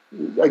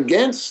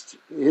against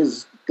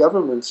his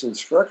government's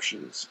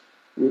instructions,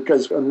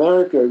 because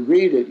America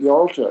agreed at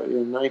Yalta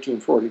in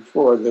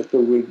 1944 that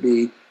there would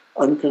be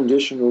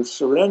unconditional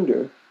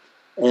surrender.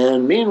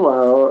 And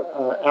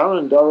meanwhile,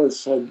 Allen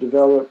Dulles had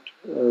developed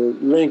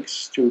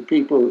links to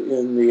people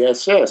in the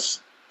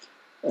SS,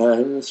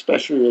 and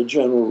especially a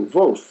General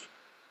Wolf.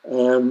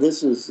 And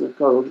this is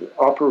called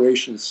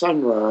Operation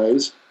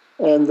Sunrise,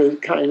 and the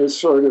kind of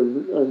sort of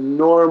a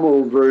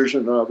normal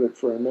version of it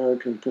for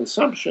American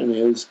consumption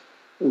is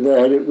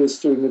that it was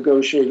to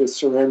negotiate a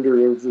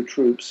surrender of the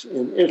troops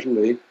in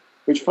Italy,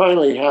 which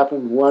finally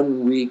happened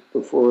 1 week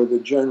before the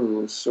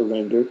general's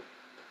surrender.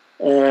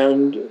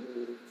 And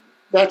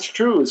that's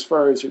true as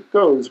far as it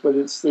goes, but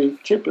it's the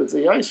tip of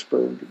the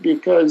iceberg,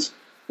 because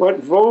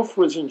what Wolf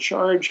was in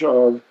charge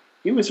of,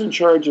 he was in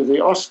charge of the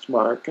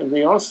Ostmark, and the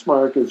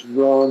Ostmark, as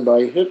drawn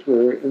by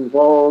Hitler,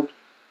 involved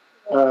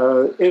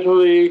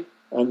Italy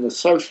and the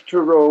South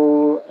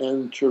Tyrol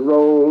and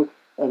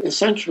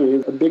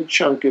essentially a big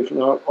chunk, if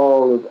not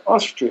all, of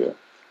Austria.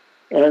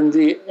 And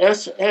the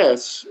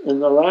SS, in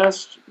the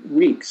last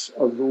weeks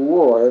of the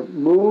war,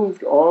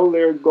 moved all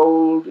their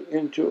gold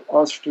into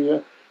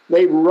Austria.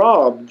 They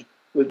robbed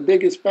the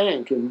biggest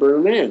bank in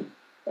Berlin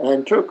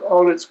and took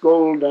all its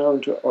gold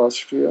down to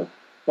Austria.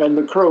 And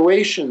the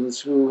Croatians,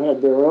 who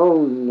had their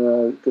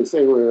own, because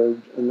they were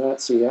a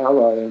Nazi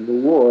ally in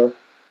the war,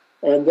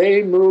 and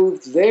they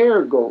moved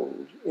their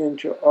gold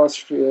into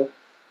Austria.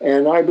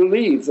 And I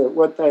believe that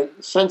what that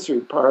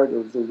censored part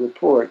of the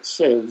report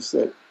says,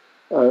 that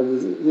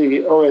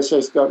the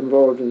OSS got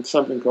involved in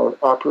something called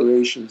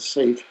Operation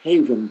Safe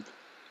Haven,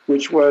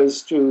 which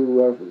was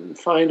to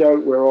find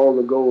out where all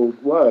the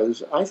gold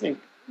was. I think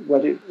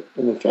what it,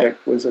 in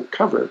effect, was a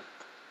cover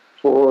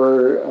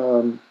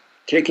for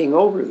taking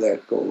over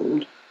that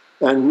gold.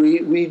 And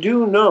we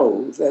do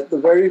know that the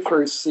very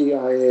first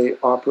CIA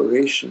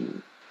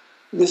operation,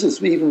 this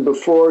is even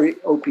before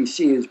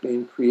OPC has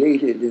been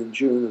created in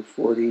June of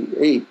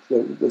 48,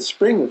 the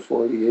spring of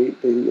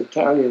 48, the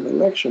Italian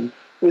election,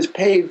 was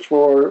paid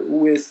for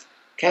with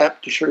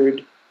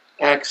captured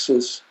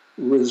Axis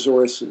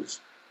resources.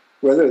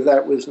 Whether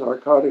that was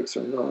narcotics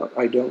or not,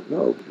 I don't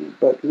know.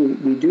 But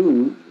we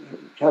do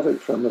have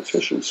it from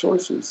official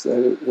sources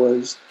that it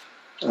was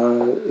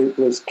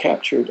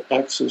captured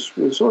Axis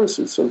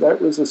resources. So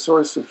that was a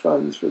source of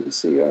funds for the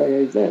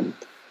CIA then,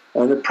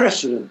 and a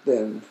precedent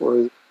then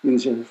for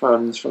using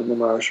funds from the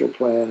Marshall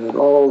Plan and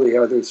all the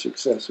other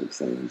successive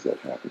things that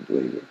happened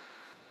later.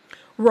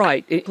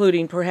 Right,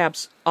 including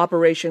perhaps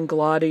Operation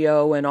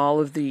Gladio and all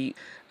of the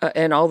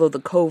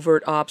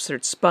covert ops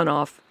that spun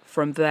off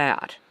from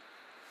that.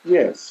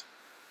 Yes.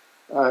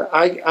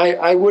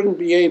 I wouldn't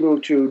be able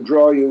to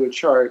draw you a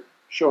chart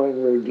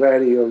showing where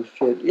Gladio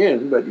fit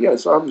in, but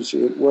yes,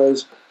 obviously it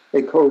was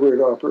a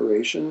covert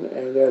operation,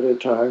 and at a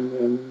time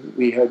when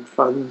we had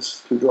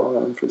funds to draw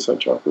on for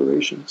such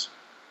operations.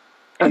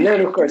 And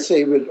then, of course,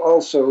 they would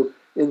also,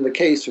 in the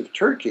case of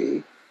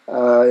Turkey,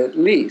 at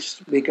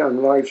least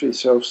become largely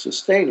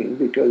self-sustaining,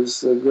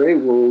 because the Grey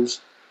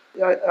Wolves,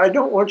 I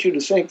don't want you to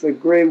think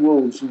that Grey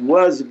Wolves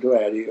was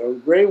Gladio.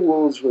 Grey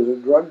Wolves was a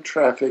drug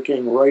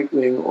trafficking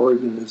right-wing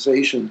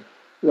organization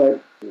that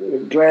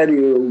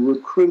Gladio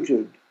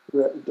recruited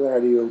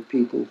Gladio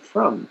people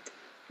from.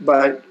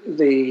 But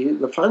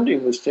the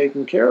funding was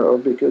taken care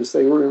of because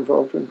they were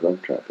involved in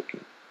drug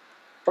trafficking.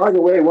 By the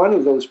way, one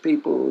of those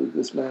people,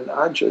 this man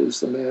Aja,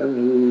 is the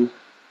man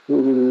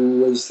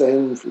who was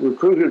then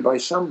recruited by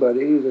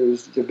somebody.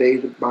 There's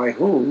debate by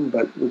whom,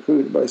 but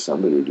recruited by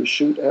somebody to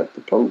shoot at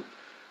the Pope.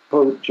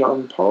 Pope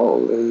John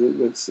Paul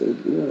was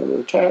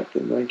attacked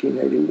in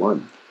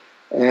 1981.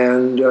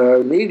 And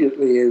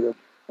immediately the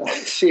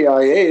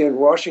CIA in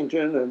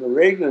Washington and the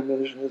Reagan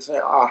administration say,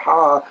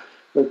 aha,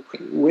 the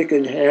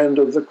wicked hand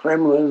of the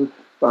Kremlin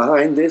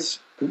behind this.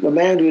 The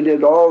man who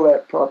did all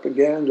that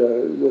propaganda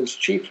was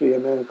chiefly a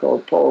man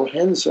called Paul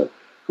Henze,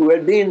 who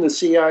had been the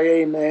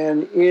CIA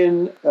man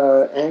in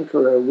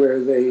Ankara, where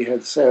they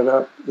had set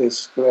up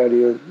this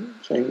Gladio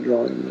thing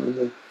drawing on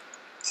the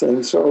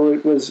thing. So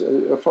it was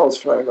a false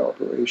flag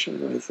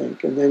operation, I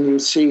think. And then you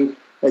see,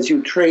 as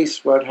you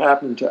trace what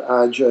happened to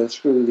Aja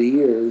through the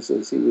years,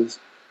 as he was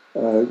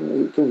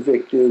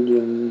convicted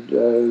and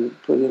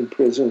put in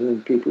prison,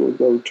 and people would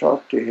go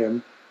talk to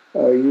him,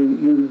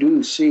 you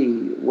do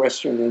see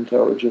Western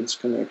intelligence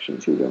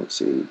connections. You don't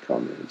see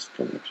communist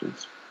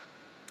connections.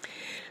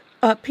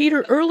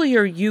 Peter,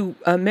 earlier you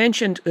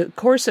mentioned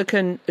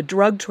Corsican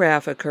drug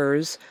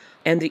traffickers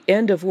and the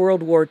end of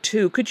World War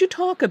II. Could you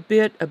talk a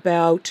bit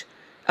about,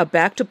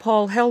 back to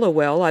Paul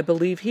Helliwell, I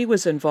believe he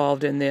was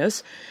involved in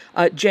this,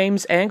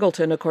 James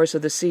Angleton, of course,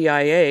 of the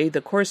CIA, the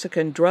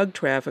Corsican drug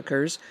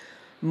traffickers,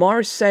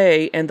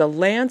 Marseille, and the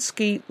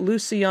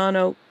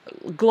Lansky-Luciano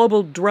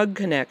global drug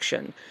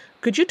connection.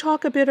 Could you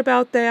talk a bit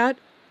about that?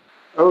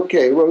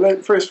 Okay, well,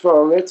 first of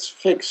all, let's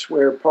fix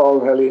where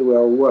Paul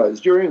Helliwell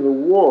was. During the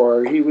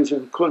war, he was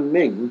in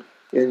Kunming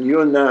in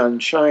Yunnan,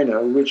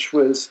 China, which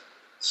was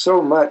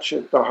so much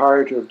at the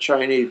heart of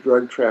Chinese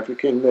drug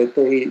trafficking that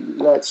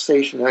that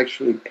station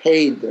actually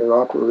paid their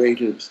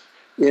operatives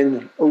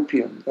in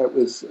opium. That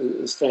was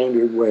a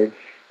standard way.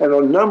 And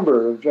a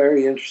number of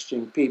very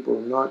interesting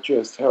people, not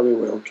just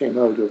Helliwell, came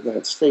out of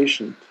that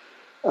station.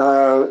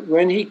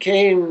 When he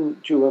came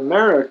to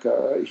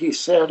America, he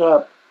set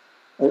up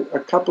a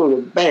couple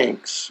of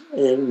banks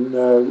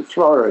in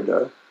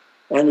Florida,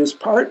 and his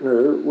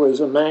partner was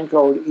a man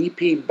called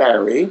E.P.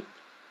 Barry.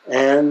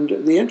 And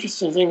the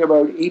interesting thing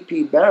about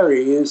E.P.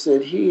 Barry is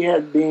that he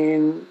had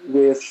been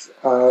with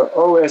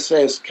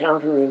OSS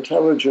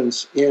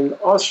counterintelligence in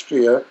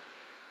Austria,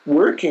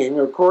 working,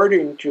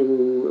 according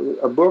to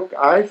a book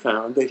I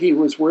found, that he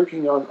was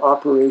working on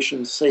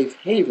Operation Safe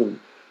Haven.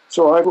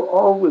 So I've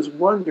always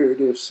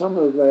wondered if some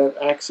of that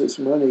Axis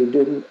money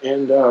didn't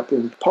end up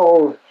in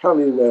Paul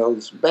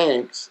Helliwell's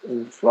banks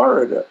in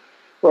Florida.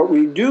 What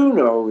we do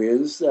know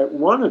is that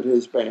one of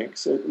his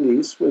banks, at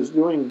least, was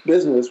doing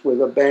business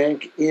with a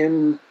bank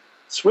in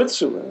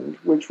Switzerland,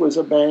 which was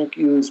a bank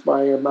used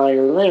by a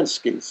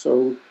Meyer-Lansky.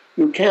 So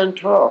you can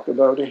talk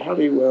about a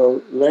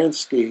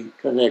Helliwell-Lansky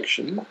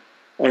connection,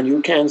 and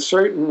you can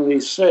certainly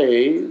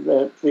say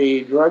that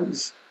the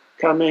drugs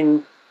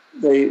coming,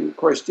 they, of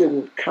course,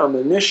 didn't come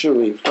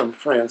initially from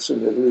France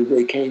and Italy.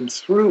 They came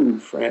through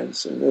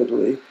France and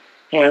Italy,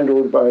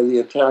 handled by the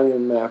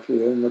Italian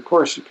mafia and the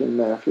Corsican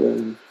mafia,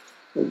 and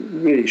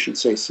really should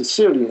say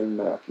Sicilian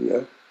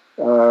mafia.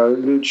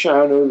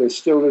 Luciano, there's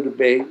still a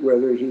debate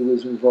whether he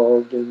was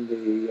involved in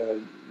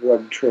the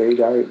drug trade.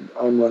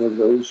 I'm one of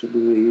those who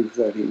believe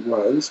that he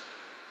was.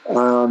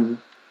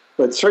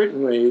 But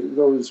certainly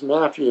those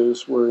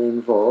mafias were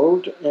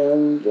involved,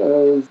 and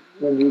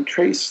when you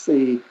trace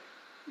the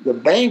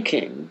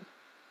banking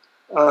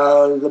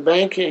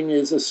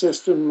is a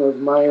system of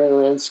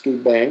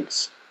Meyer-Lansky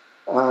banks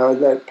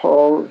that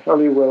Paul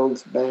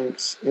Helliwell's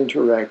banks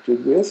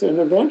interacted with, and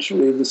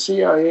eventually the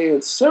CIA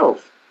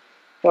itself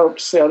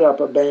helped set up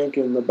a bank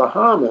in the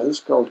Bahamas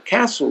called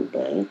Castle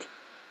Bank.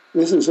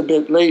 This is a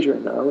bit later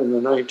now, in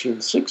the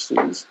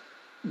 1960s,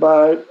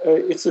 but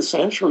it's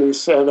essentially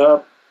set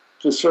up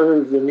to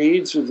serve the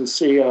needs of the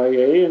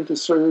CIA and to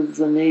serve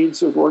the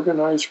needs of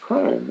organized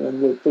crime,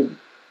 and that the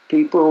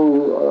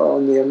people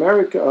on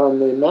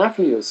the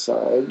mafia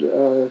side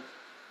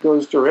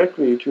goes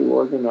directly to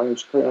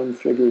organized crime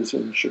figures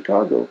in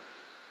Chicago.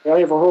 I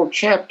have a whole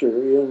chapter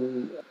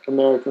in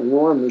American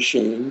War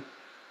Machine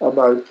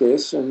about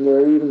this, and there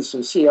are even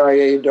some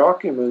CIA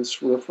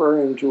documents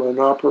referring to an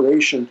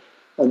operation,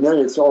 and then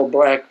it's all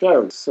blacked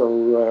out. So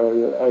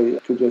I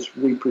could just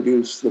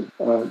reproduce the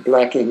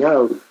blacking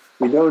out.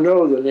 We don't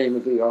know the name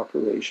of the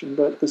operation,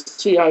 but the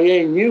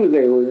CIA knew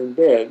they were in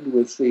bed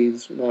with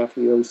these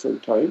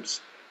mafioso types.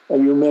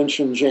 And you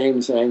mentioned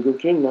James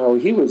Angleton. Now,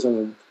 he was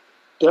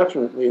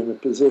definitely in a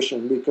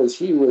position because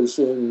he was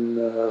in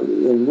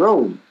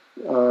Rome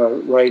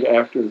right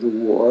after the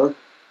war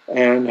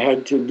and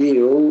had to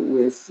deal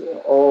with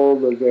all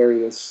the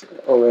various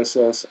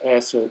OSS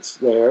assets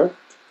there.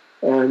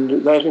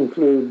 And that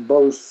included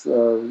both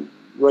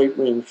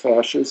right-wing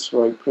fascists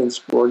like Prince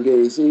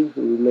Borghese,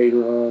 who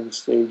later on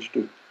staged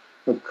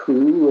a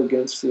coup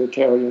against the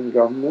Italian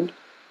government,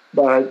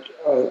 but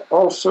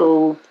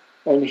also,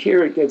 and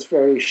here it gets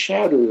very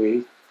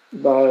shadowy,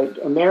 but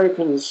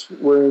Americans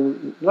were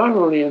not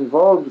only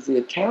involved with the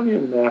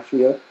Italian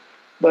mafia,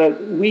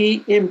 but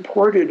we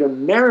imported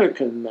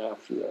American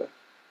mafia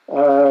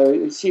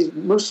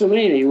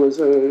Mussolini was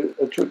a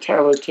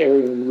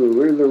totalitarian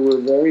ruler. There were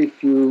very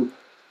few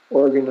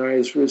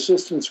organized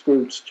resistance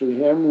groups to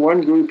him.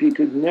 One group he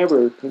could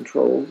never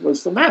control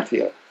was the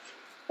mafia.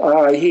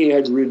 He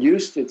had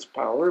reduced its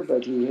power,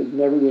 but he had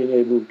never been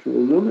able to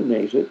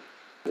eliminate it.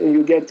 And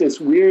you get this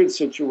weird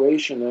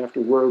situation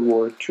after World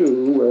War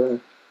II where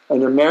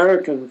an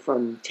American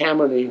from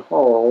Tammany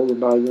Hall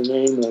by the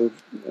name of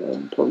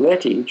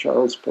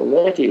Charles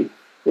Poletti,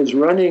 is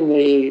running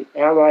the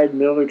Allied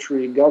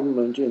military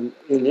government in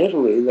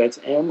Italy, that's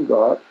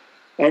AMGOT,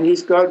 and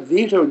he's got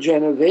Vito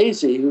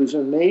Genovese, who's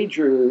a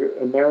major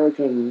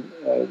American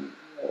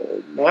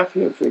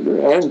mafia figure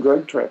and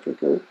drug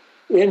trafficker,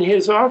 in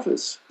his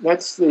office.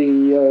 That's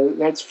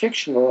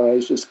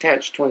fictionalized as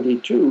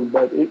Catch-22,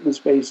 but it was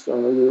based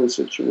on a real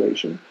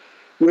situation.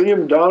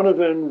 William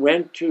Donovan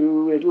went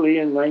to Italy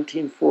in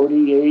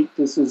 1948.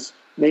 This is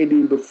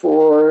maybe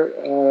before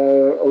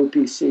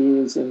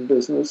OPC is in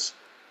business,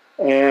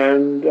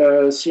 and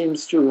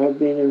seems to have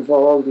been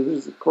involved, this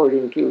is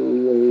according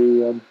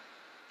to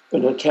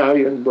an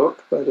Italian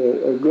book, but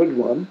a good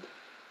one,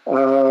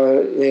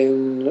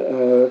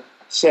 in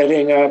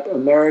setting up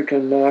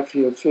American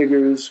mafia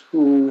figures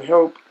who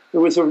helped.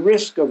 There was a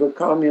risk of a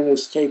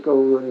communist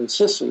takeover in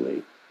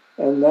Sicily,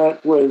 and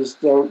that was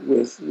dealt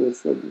with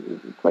a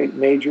quite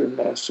major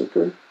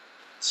massacre.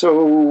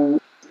 So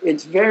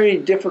it's very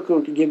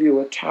difficult to give you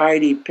a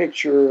tidy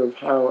picture of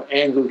how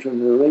Angleton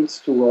relates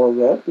to all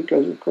that,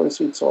 because, of course,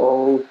 it's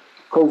all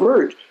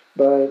covert.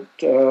 But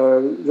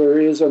there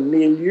is a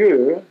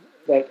milieu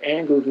that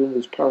Angleton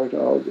is part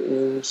of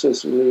in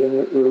Sicily, and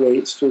it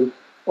relates to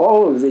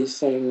all of these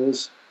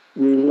things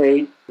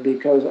relate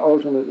because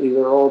ultimately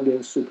they're all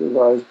being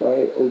supervised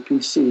by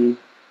OPC.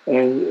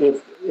 And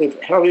if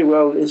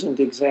Helliwell isn't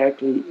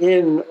exactly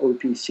in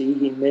OPC,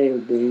 he may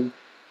have been.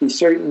 He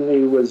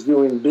certainly was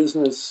doing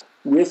business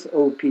with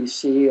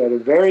OPC at a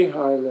very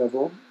high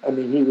level. I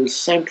mean, he was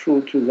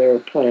central to their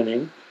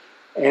planning.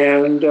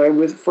 And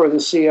for the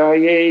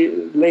CIA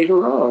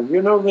later on.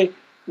 You know,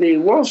 the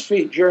Wall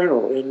Street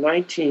Journal in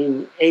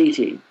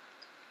 1980,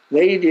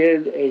 they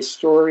did a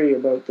story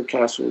about the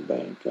Castle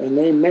Bank, and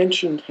they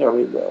mentioned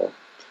Helliwell.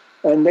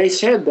 And they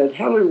said that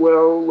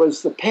Helliwell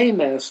was the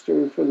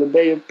paymaster for the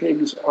Bay of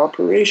Pigs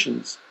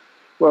operations.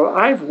 Well,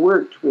 I've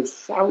worked with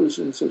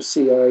thousands of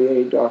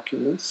CIA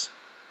documents,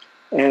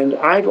 and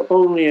I've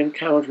only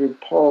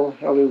encountered Paul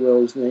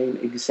Helliwell's name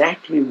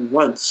exactly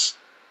once.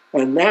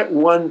 And that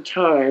one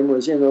time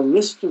was in a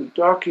list of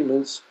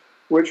documents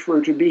which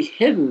were to be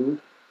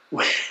hidden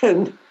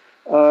when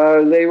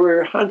they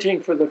were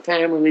hunting for the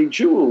family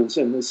jewels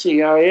in the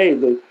CIA.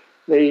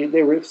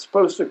 They were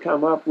supposed to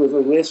come up with a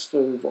list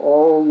of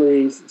all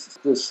the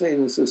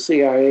things the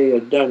CIA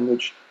had done,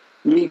 which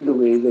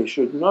legally they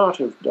should not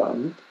have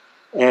done.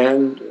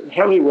 And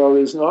Helliwell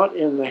is not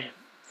in the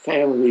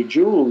family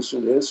jewels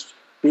list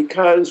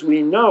because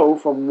we know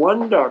from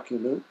one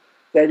document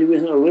that he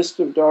was in a list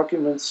of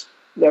documents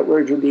that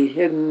were to be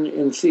hidden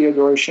in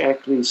Theodore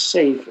Shackley's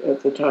safe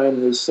at the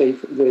time this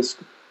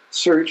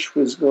search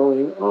was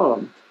going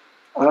on.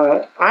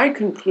 I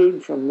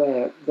conclude from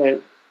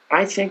that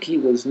I think he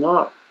was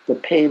not the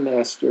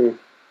paymaster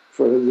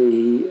for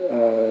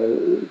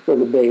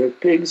the Bay of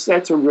Pigs.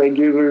 That's a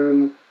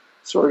regular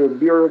sort of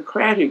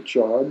bureaucratic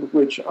job,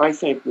 which I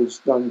think was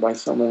done by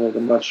someone at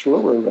a much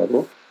lower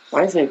level.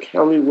 I think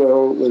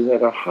Helliwell was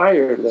at a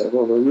higher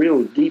level, a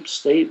real deep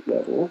state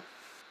level,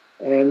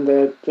 and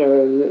that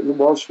the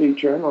Wall Street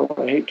Journal,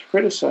 I hate to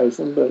criticize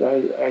them, but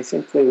I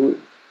think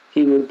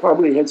he would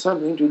probably had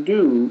something to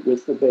do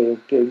with the Bay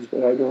of Pigs,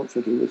 but I don't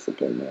think he was the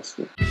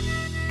paymaster.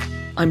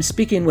 I'm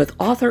speaking with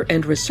author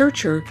and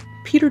researcher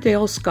Peter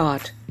Dale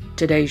Scott.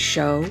 Today's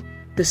show,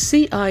 The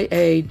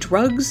CIA,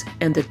 Drugs,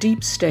 and the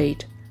Deep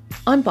State.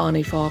 I'm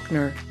Bonnie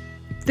Faulkner.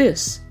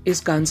 This is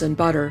Guns and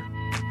Butter.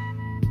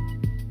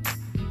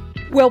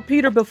 Well,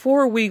 Peter,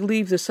 before we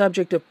leave the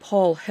subject of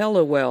Paul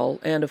Helliwell,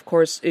 and of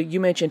course you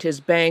mentioned his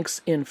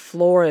banks in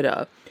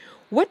Florida,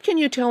 what can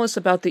you tell us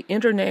about the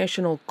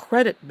International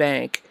Credit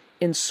Bank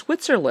in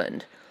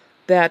Switzerland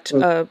that,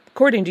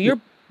 according to your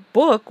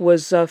book,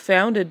 was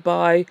founded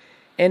by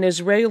an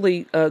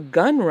Israeli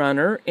gun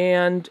runner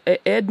and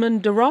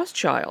Edmund de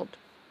Rothschild?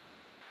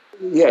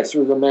 Yes,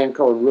 there was a man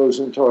called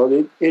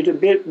Rosenthal. It a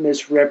bit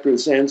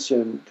misrepresents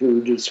him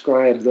to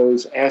describe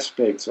those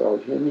aspects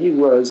of him. He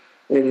was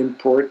an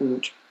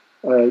important,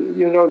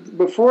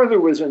 before there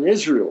was an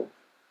Israel,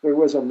 there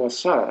was a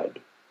Mossad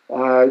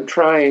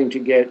trying to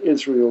get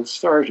Israel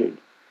started.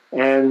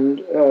 And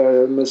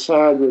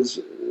Mossad was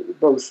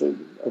both a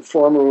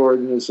formal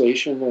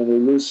organization and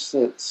a loose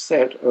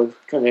set of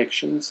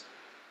connections.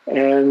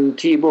 And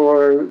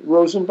Tibor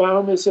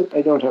Rosenbaum,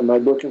 I don't have my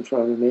book in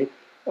front of me,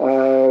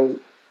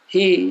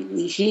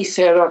 he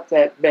set up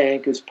that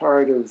bank as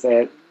part of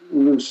that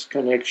loose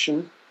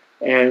connection.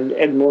 And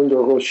Edmond de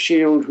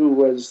Rothschild, who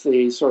was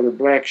the sort of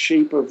black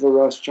sheep of the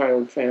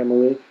Rothschild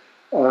family,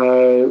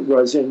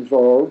 was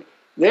involved.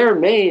 Their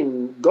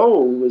main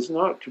goal was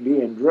not to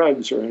be in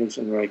drugs or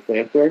anything like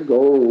that. Their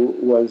goal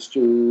was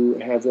to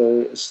have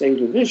a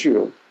state of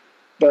Israel.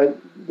 But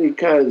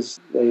because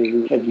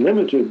they had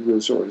limited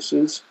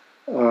resources,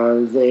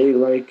 they,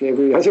 like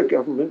every other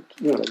government,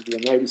 the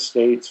United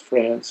States,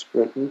 France,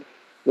 Britain,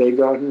 they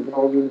got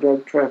involved in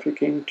drug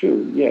trafficking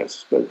too,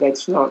 yes. But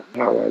that's not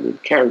how I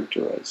would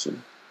characterize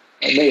them.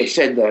 I may have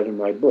said that in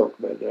my book,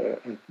 but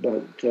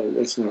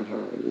that's not how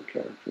I would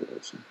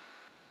characterize them.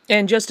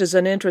 And just as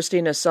an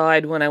interesting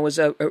aside, when I was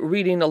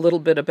reading a little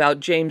bit about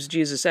James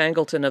Jesus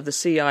Angleton of the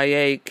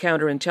CIA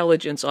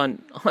counterintelligence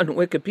on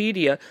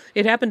Wikipedia,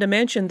 it happened to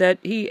mention that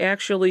he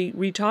actually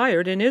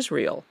retired in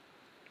Israel.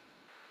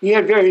 He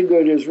had very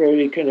good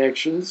Israeli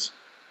connections.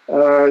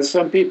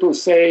 Some people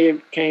say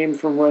it came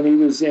from when he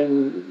was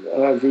in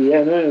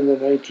Vienna in the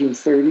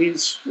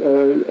 1930s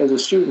as a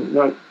student,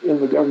 not in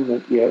the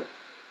government yet.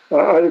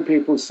 Other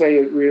people say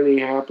it really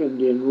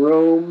happened in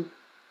Rome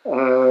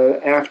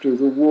after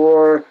the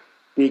war,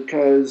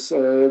 because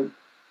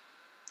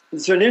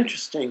it's an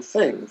interesting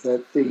thing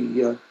that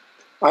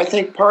I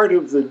think part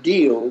of the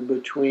deal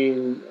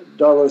between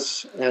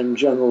Dulles and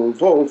General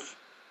Wolf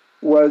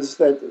was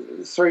that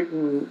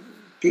certain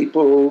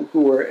people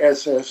who were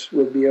SS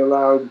would be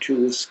allowed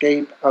to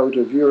escape out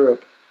of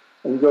Europe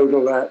and go to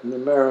Latin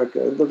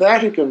America. The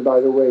Vatican,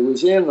 by the way,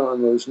 was in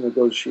on those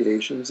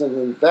negotiations, and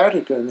the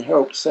Vatican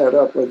helped set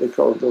up what they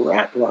called the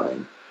Rat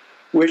Line,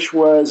 which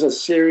was a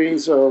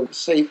series of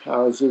safe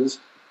houses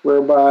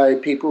whereby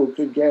people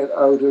could get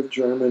out of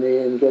Germany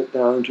and get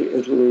down to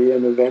Italy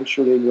and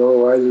eventually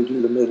go either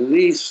to the Middle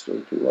East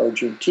or to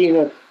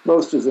Argentina.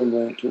 Most of them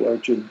went to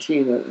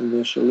Argentina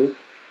initially.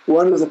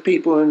 One of the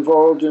people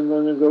involved in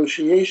the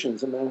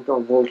negotiations, a man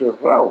called Walter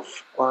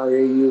Rauff,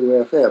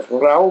 R-A-U-F-F.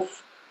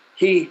 Rauff,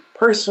 he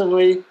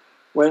personally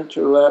went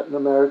to Latin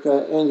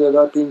America, ended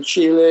up in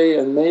Chile,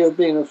 and may have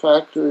been a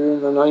factor in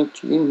the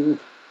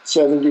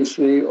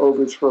 1973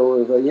 overthrow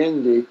of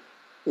Allende.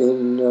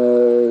 In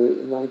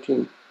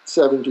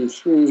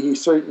 1973, he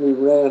certainly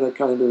ran a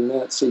kind of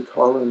Nazi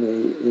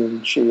colony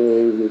in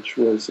Chile, which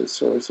was a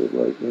source of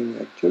right-wing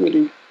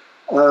activity.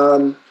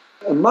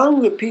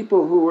 Among the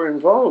people who were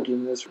involved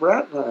in this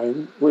rat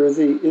line were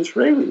the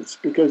Israelis,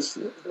 because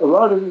a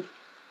lot of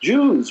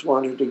Jews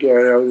wanted to get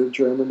out of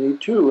Germany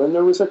too, and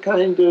there was a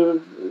kind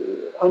of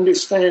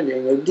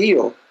understanding, a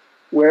deal,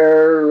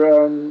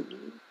 where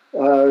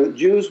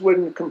Jews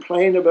wouldn't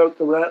complain about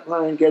the rat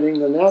line getting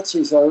the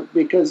Nazis out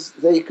because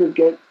they could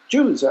get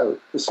Jews out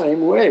the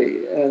same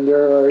way. And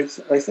there are,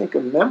 I think,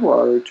 a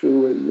memoir or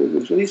two,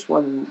 at least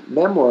one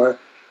memoir,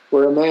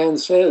 where a man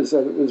says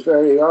that it was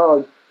very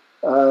odd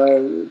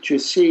to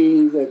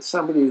see that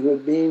somebody who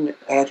had been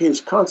at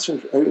his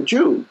a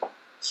Jew,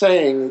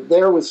 saying that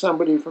there was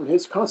somebody from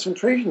his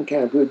concentration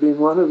camp who had been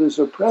one of his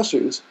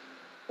oppressors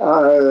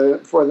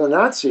for the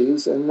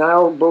Nazis, and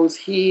now both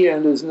he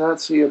and his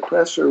Nazi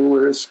oppressor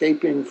were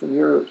escaping from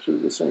Europe through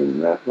the same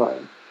rat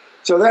line.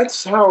 So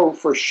that's how,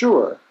 for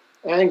sure,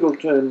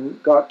 Angleton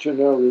got to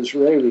know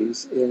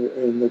Israelis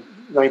in the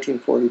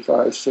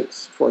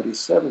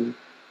 1945-47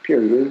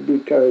 period,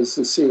 because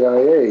the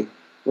CIA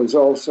was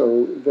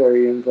also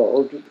very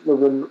involved.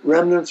 The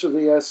remnants of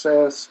the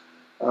SS,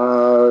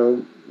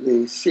 the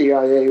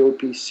CIA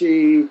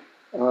OPC,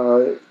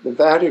 the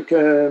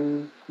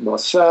Vatican,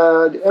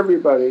 Mossad,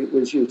 everybody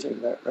was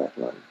using that rat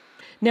line.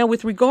 Now,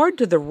 with regard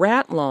to the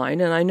rat line,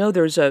 and I know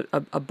there's a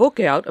book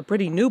out, a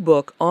pretty new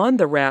book on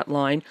the rat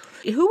line,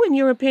 who, in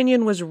your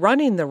opinion, was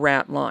running the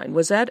rat line?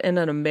 Was that an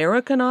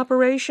American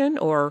operation,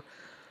 or?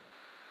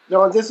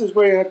 No, this is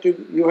where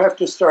you have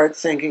to start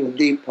thinking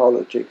deep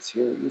politics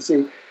here. You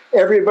see,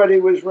 everybody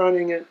was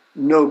running it,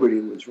 nobody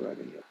was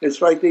running it.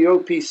 It's like the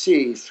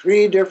OPC.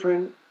 3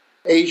 different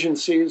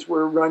agencies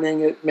were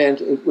running it,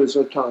 meant it was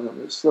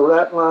autonomous. The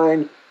rat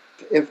line,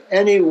 if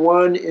any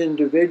one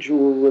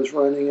individual was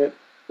running it,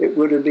 it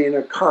would have been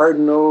a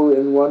cardinal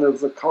in one of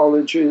the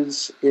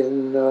colleges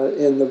in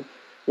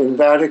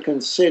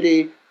Vatican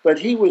City, but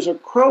he was a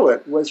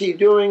Croat. Was he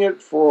doing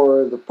it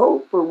for the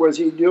Pope, or was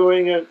he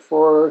doing it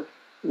for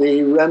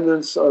the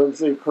remnants of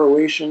the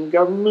Croatian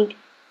government?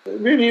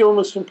 Really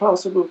almost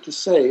impossible to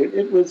say.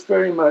 It was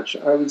very much,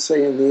 I would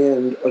say in the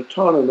end,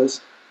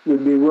 autonomous. It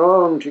would be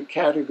wrong to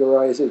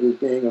categorize it as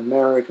being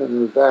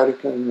American or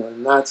Vatican or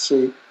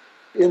Nazi.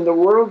 In the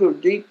world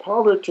of deep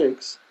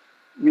politics,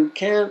 you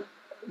can't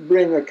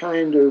bring a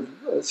kind of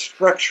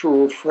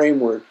structural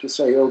framework to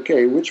say,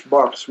 okay, which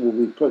box will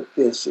we put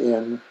this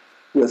in?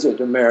 Was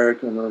it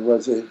American or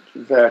was it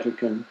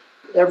Vatican?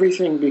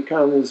 Everything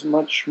becomes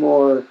much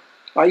more,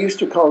 I used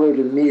to call it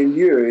a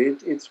milieu.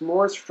 It's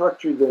more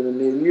structured than a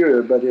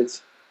milieu, but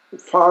it's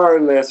far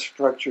less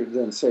structured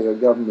than, say, a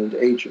government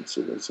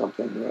agency or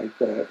something like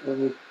that.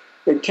 And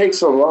it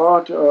takes a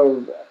lot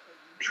of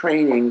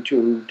training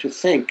to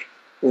think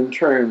in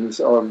terms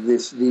of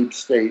this deep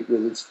state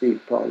with its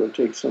deep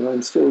politics, and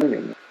I'm still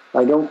learning.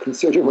 I don't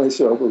consider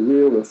myself a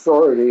real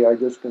authority. I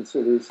just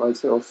consider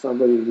myself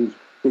somebody who's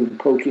been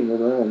poking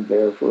around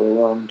there for a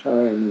long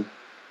time,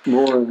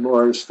 more and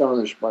more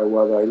astonished by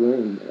what I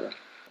learned there.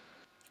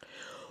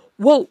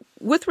 Well,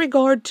 with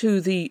regard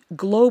to the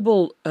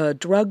global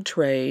drug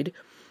trade,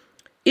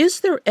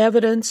 is there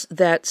evidence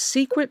that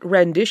secret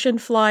rendition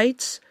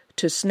flights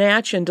to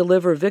snatch and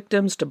deliver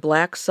victims to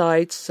black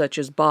sites such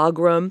as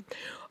Bagram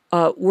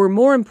were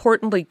more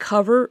importantly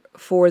cover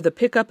for the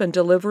pickup and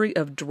delivery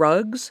of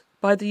drugs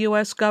by the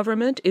U.S.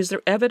 government. Is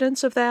there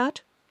evidence of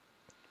that?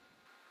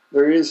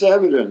 There is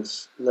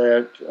evidence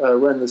that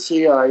when the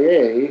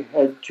CIA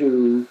had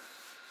to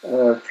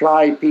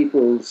fly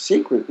people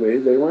secretly,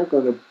 they weren't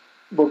going to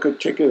book a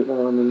ticket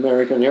on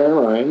American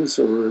Airlines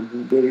or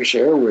British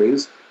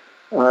Airways.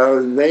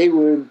 They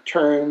would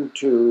turn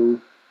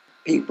to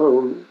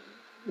people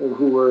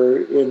who were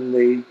in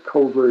the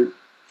covert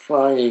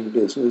flying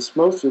business.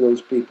 Most of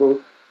those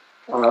people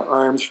are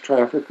arms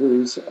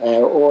traffickers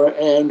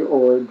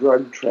or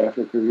drug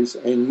traffickers,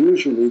 and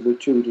usually the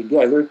two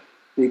together,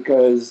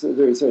 because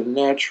there's a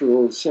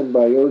natural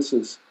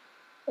symbiosis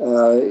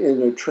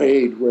in a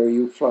trade where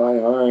you fly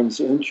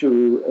arms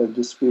into a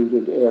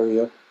disputed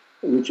area,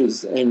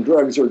 and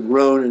drugs are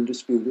grown in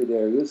disputed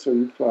areas, so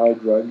you fly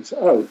drugs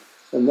out.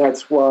 And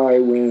that's why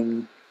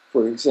when,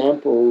 for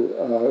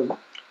example,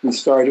 we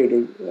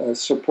started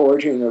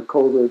supporting a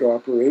covert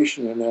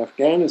operation in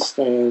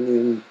Afghanistan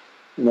in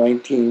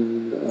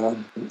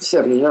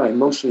 1979,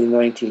 mostly in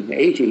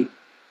 1980,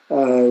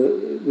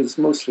 it was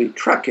mostly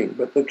trucking,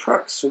 but the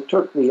trucks that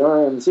took the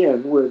arms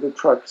in were the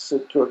trucks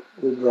that took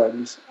the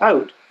drugs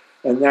out.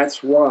 And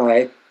that's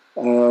why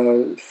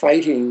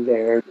fighting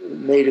there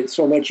made it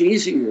so much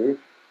easier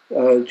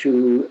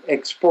to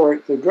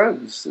export the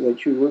drugs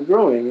that you were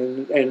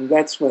growing. And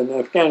that's when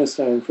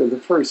Afghanistan, for the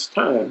first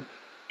time,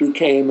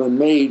 became a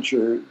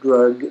major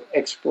drug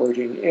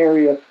exporting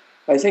area.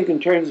 I think in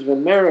terms of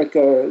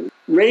America,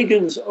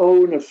 Reagan's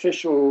own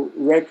official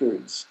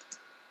records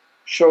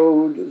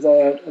showed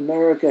that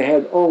America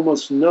had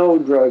almost no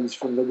drugs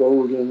from the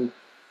Golden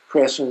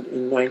Crescent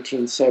in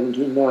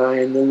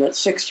 1979, and that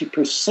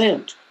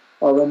 60%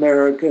 of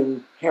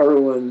American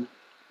heroin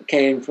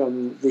came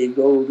from the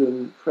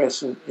Golden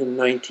Crescent in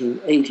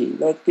 1980.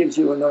 That gives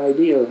you an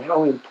idea of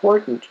how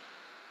important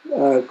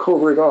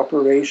covert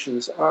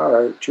operations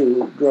are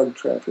to drug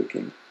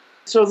trafficking.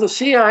 So the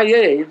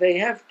CIA, they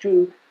have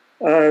to,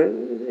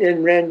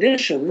 in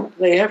Rendition,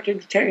 they have to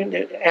turn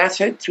an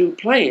asset to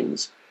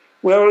planes.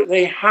 Well,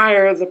 they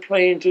hire the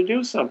plane to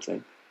do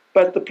something,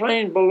 but the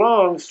plane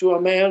belongs to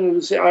a man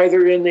who's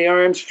either in the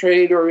arms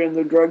trade or in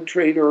the drug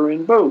trade or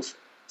in both.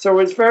 So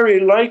it's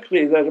very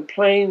likely that a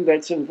plane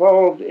that's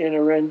involved in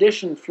a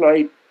Rendition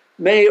flight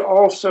may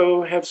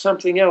also have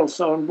something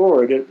else on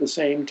board at the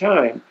same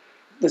time.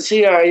 The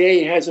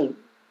CIA hasn't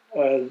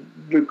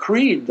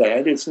decreed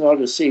that. It's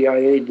not a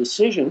CIA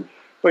decision,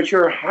 but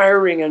you're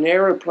hiring an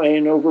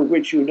airplane over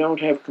which you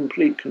don't have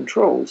complete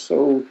control.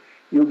 So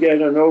you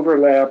get an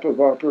overlap of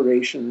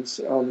operations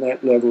on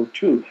that level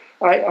too.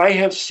 I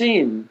have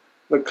seen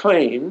the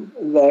claim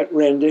that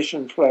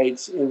Rendition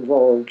flights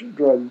involved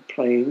drug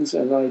planes,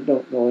 and I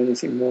don't know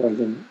anything more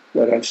than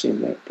that I've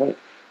seen that point.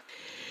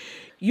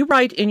 You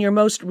write in your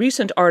most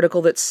recent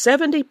article that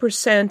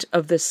 70%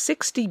 of the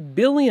 $60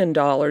 billion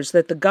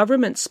that the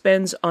government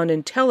spends on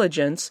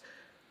intelligence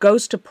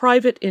goes to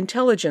private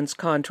intelligence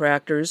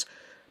contractors,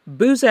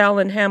 Booz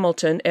Allen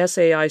Hamilton,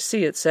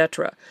 SAIC,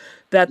 etc.,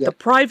 that the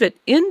private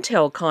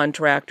intel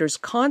contractors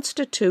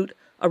constitute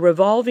a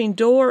revolving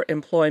door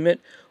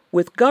employment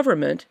with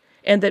government,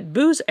 and that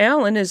Booz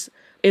Allen is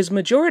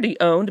majority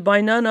owned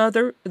by none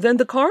other than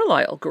the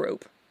Carlyle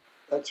Group.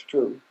 That's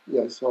true,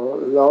 yes.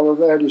 All of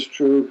that is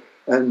true.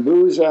 And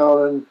Booz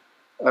Allen,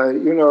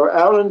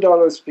 Allen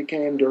Dulles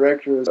became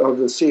director of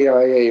the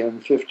CIA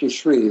in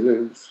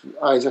 1953.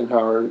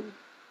 Eisenhower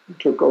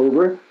took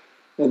over,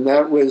 and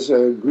that was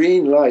a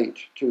green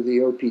light to the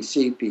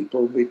OPC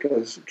people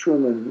because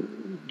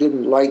Truman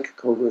didn't like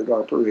covert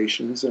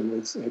operations and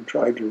had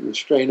tried to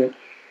restrain it.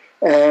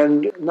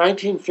 And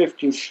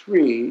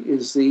 1953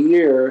 is the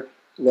year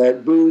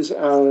that Booz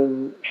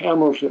Allen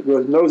Hamilton, well,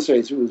 in those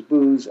days it was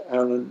Booz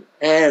Allen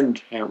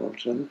and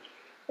Hamilton,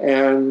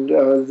 and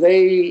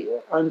they,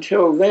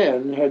 until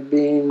then, had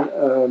been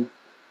a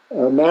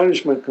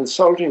management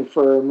consulting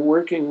firm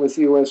working with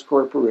U.S.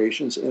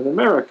 corporations in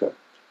America.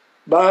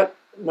 But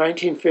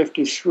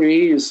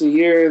 1953 is the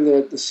year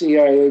that the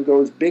CIA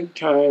goes big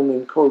time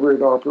in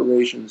covert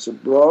operations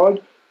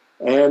abroad,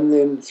 and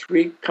in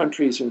three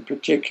countries in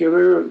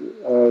particular,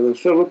 the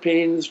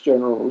Philippines,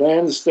 General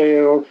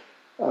Lansdale,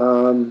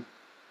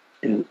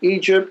 in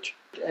Egypt,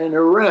 and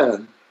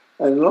Iran.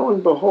 And lo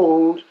and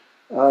behold,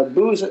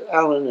 Booz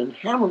Allen and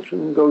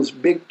Hamilton goes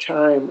big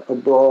time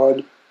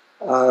abroad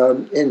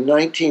in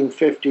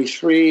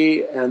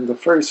 1953, and the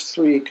first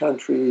three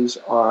countries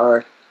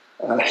are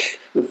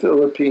the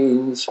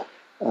Philippines,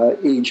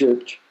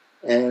 Egypt,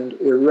 and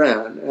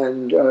Iran.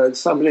 And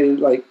somebody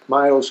like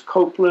Miles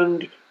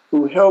Copeland,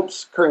 who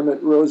helps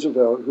Kermit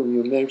Roosevelt, whom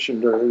you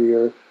mentioned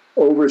earlier,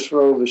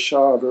 overthrow the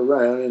Shah of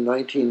Iran in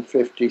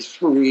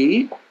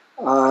 1953,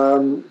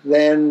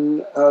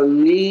 then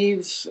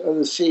leaves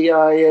the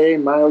CIA.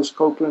 Miles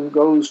Copeland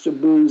goes to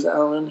Booz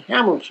Allen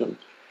Hamilton.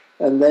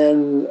 And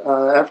then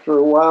after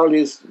a while,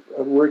 he's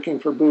working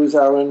for Booz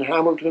Allen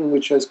Hamilton,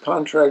 which has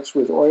contracts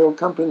with oil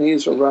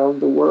companies around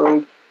the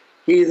world.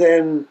 He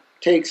then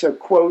takes a,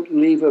 quote,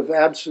 leave of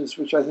absence,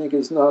 which I think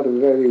is not a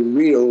very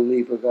real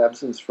leave of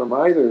absence from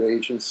either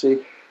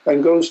agency,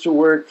 and goes to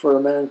work for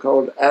a man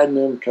called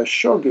Adnan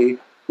Khashoggi,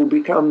 who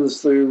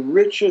becomes the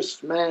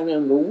richest man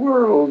in the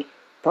world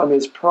from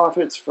his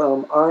profits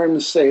from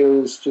arms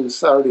sales to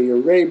Saudi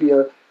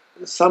Arabia,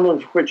 some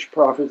of which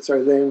profits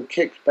are then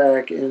kicked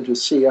back into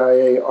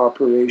CIA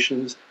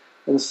operations,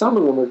 and some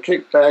of them are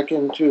kicked back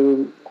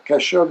into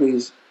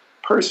Khashoggi's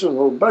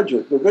personal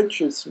budget. The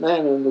richest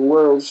man in the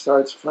world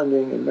starts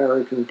funding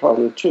American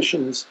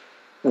politicians,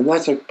 and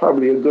that's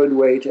probably a good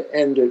way to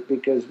end it,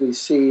 because we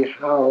see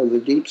how the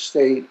deep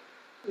state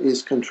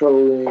is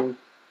controlling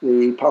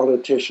the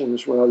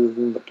politicians rather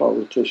than the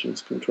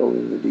politicians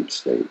controlling the deep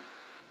state.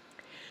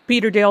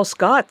 Peter Dale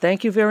Scott,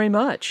 thank you very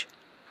much.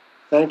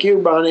 Thank you,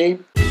 Bonnie.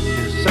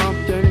 There's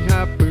something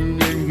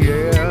happening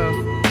here.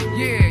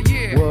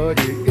 Yeah. What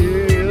it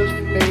is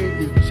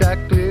ain't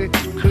exactly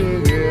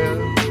clear.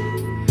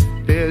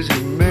 There's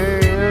a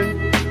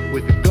man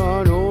with a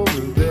gun over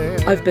there.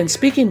 I've been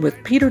speaking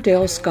with Peter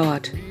Dale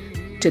Scott.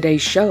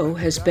 Today's show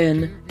has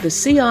been The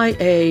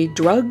CIA,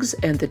 Drugs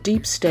and the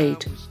Deep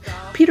State.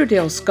 Peter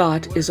Dale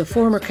Scott is a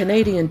former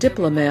Canadian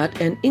diplomat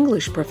and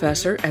English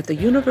professor at the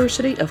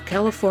University of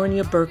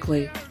California,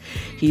 Berkeley.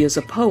 He is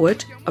a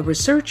poet, a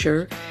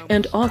researcher,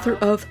 and author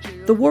of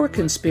The War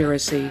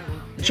Conspiracy,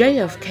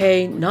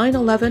 JFK,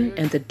 9/11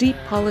 and the Deep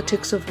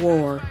Politics of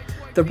War,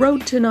 The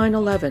Road to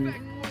 9/11,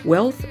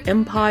 Wealth,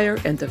 Empire,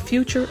 and the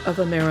Future of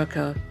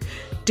America,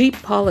 Deep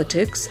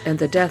Politics and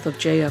the Death of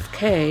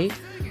JFK,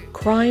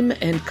 Crime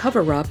and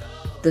Cover-Up,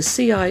 the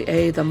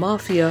CIA, the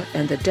Mafia,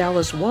 and the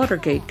Dallas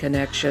Watergate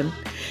Connection,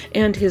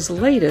 and his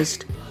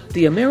latest,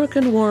 The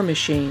American War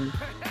Machine,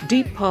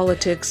 Deep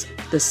Politics,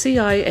 the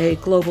CIA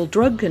Global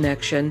Drug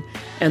Connection,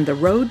 and the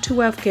Road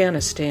to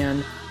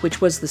Afghanistan,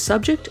 which was the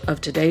subject of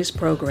today's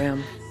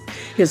program.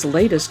 His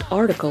latest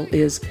article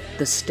is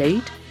The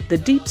State, the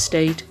Deep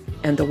State,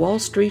 and the Wall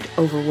Street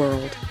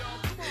Overworld.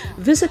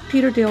 Visit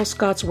Peter Dale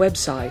Scott's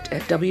website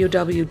at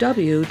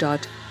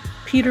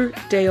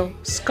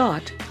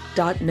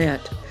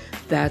www.peterdalescott.net.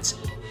 That's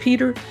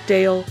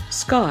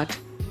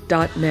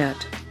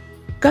peterdalescott.net.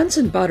 Guns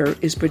and Butter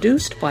is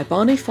produced by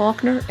Bonnie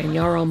Faulkner and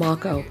Yarrow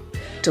Mako.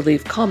 To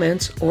leave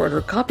comments or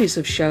order copies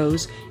of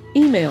shows,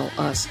 email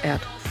us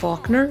at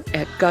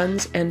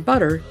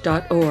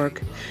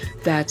faulkner@gunsandbutter.org.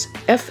 That's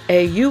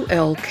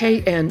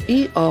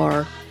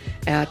FAULKNER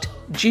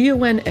at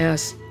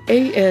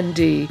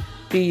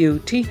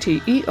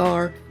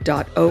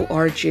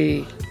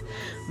GUNSANDBUTTER.org.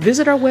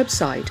 Visit our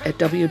website at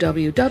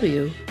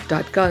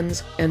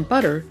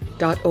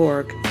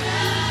www.gunsandbutter.org.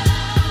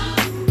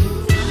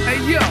 Hey,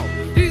 yo!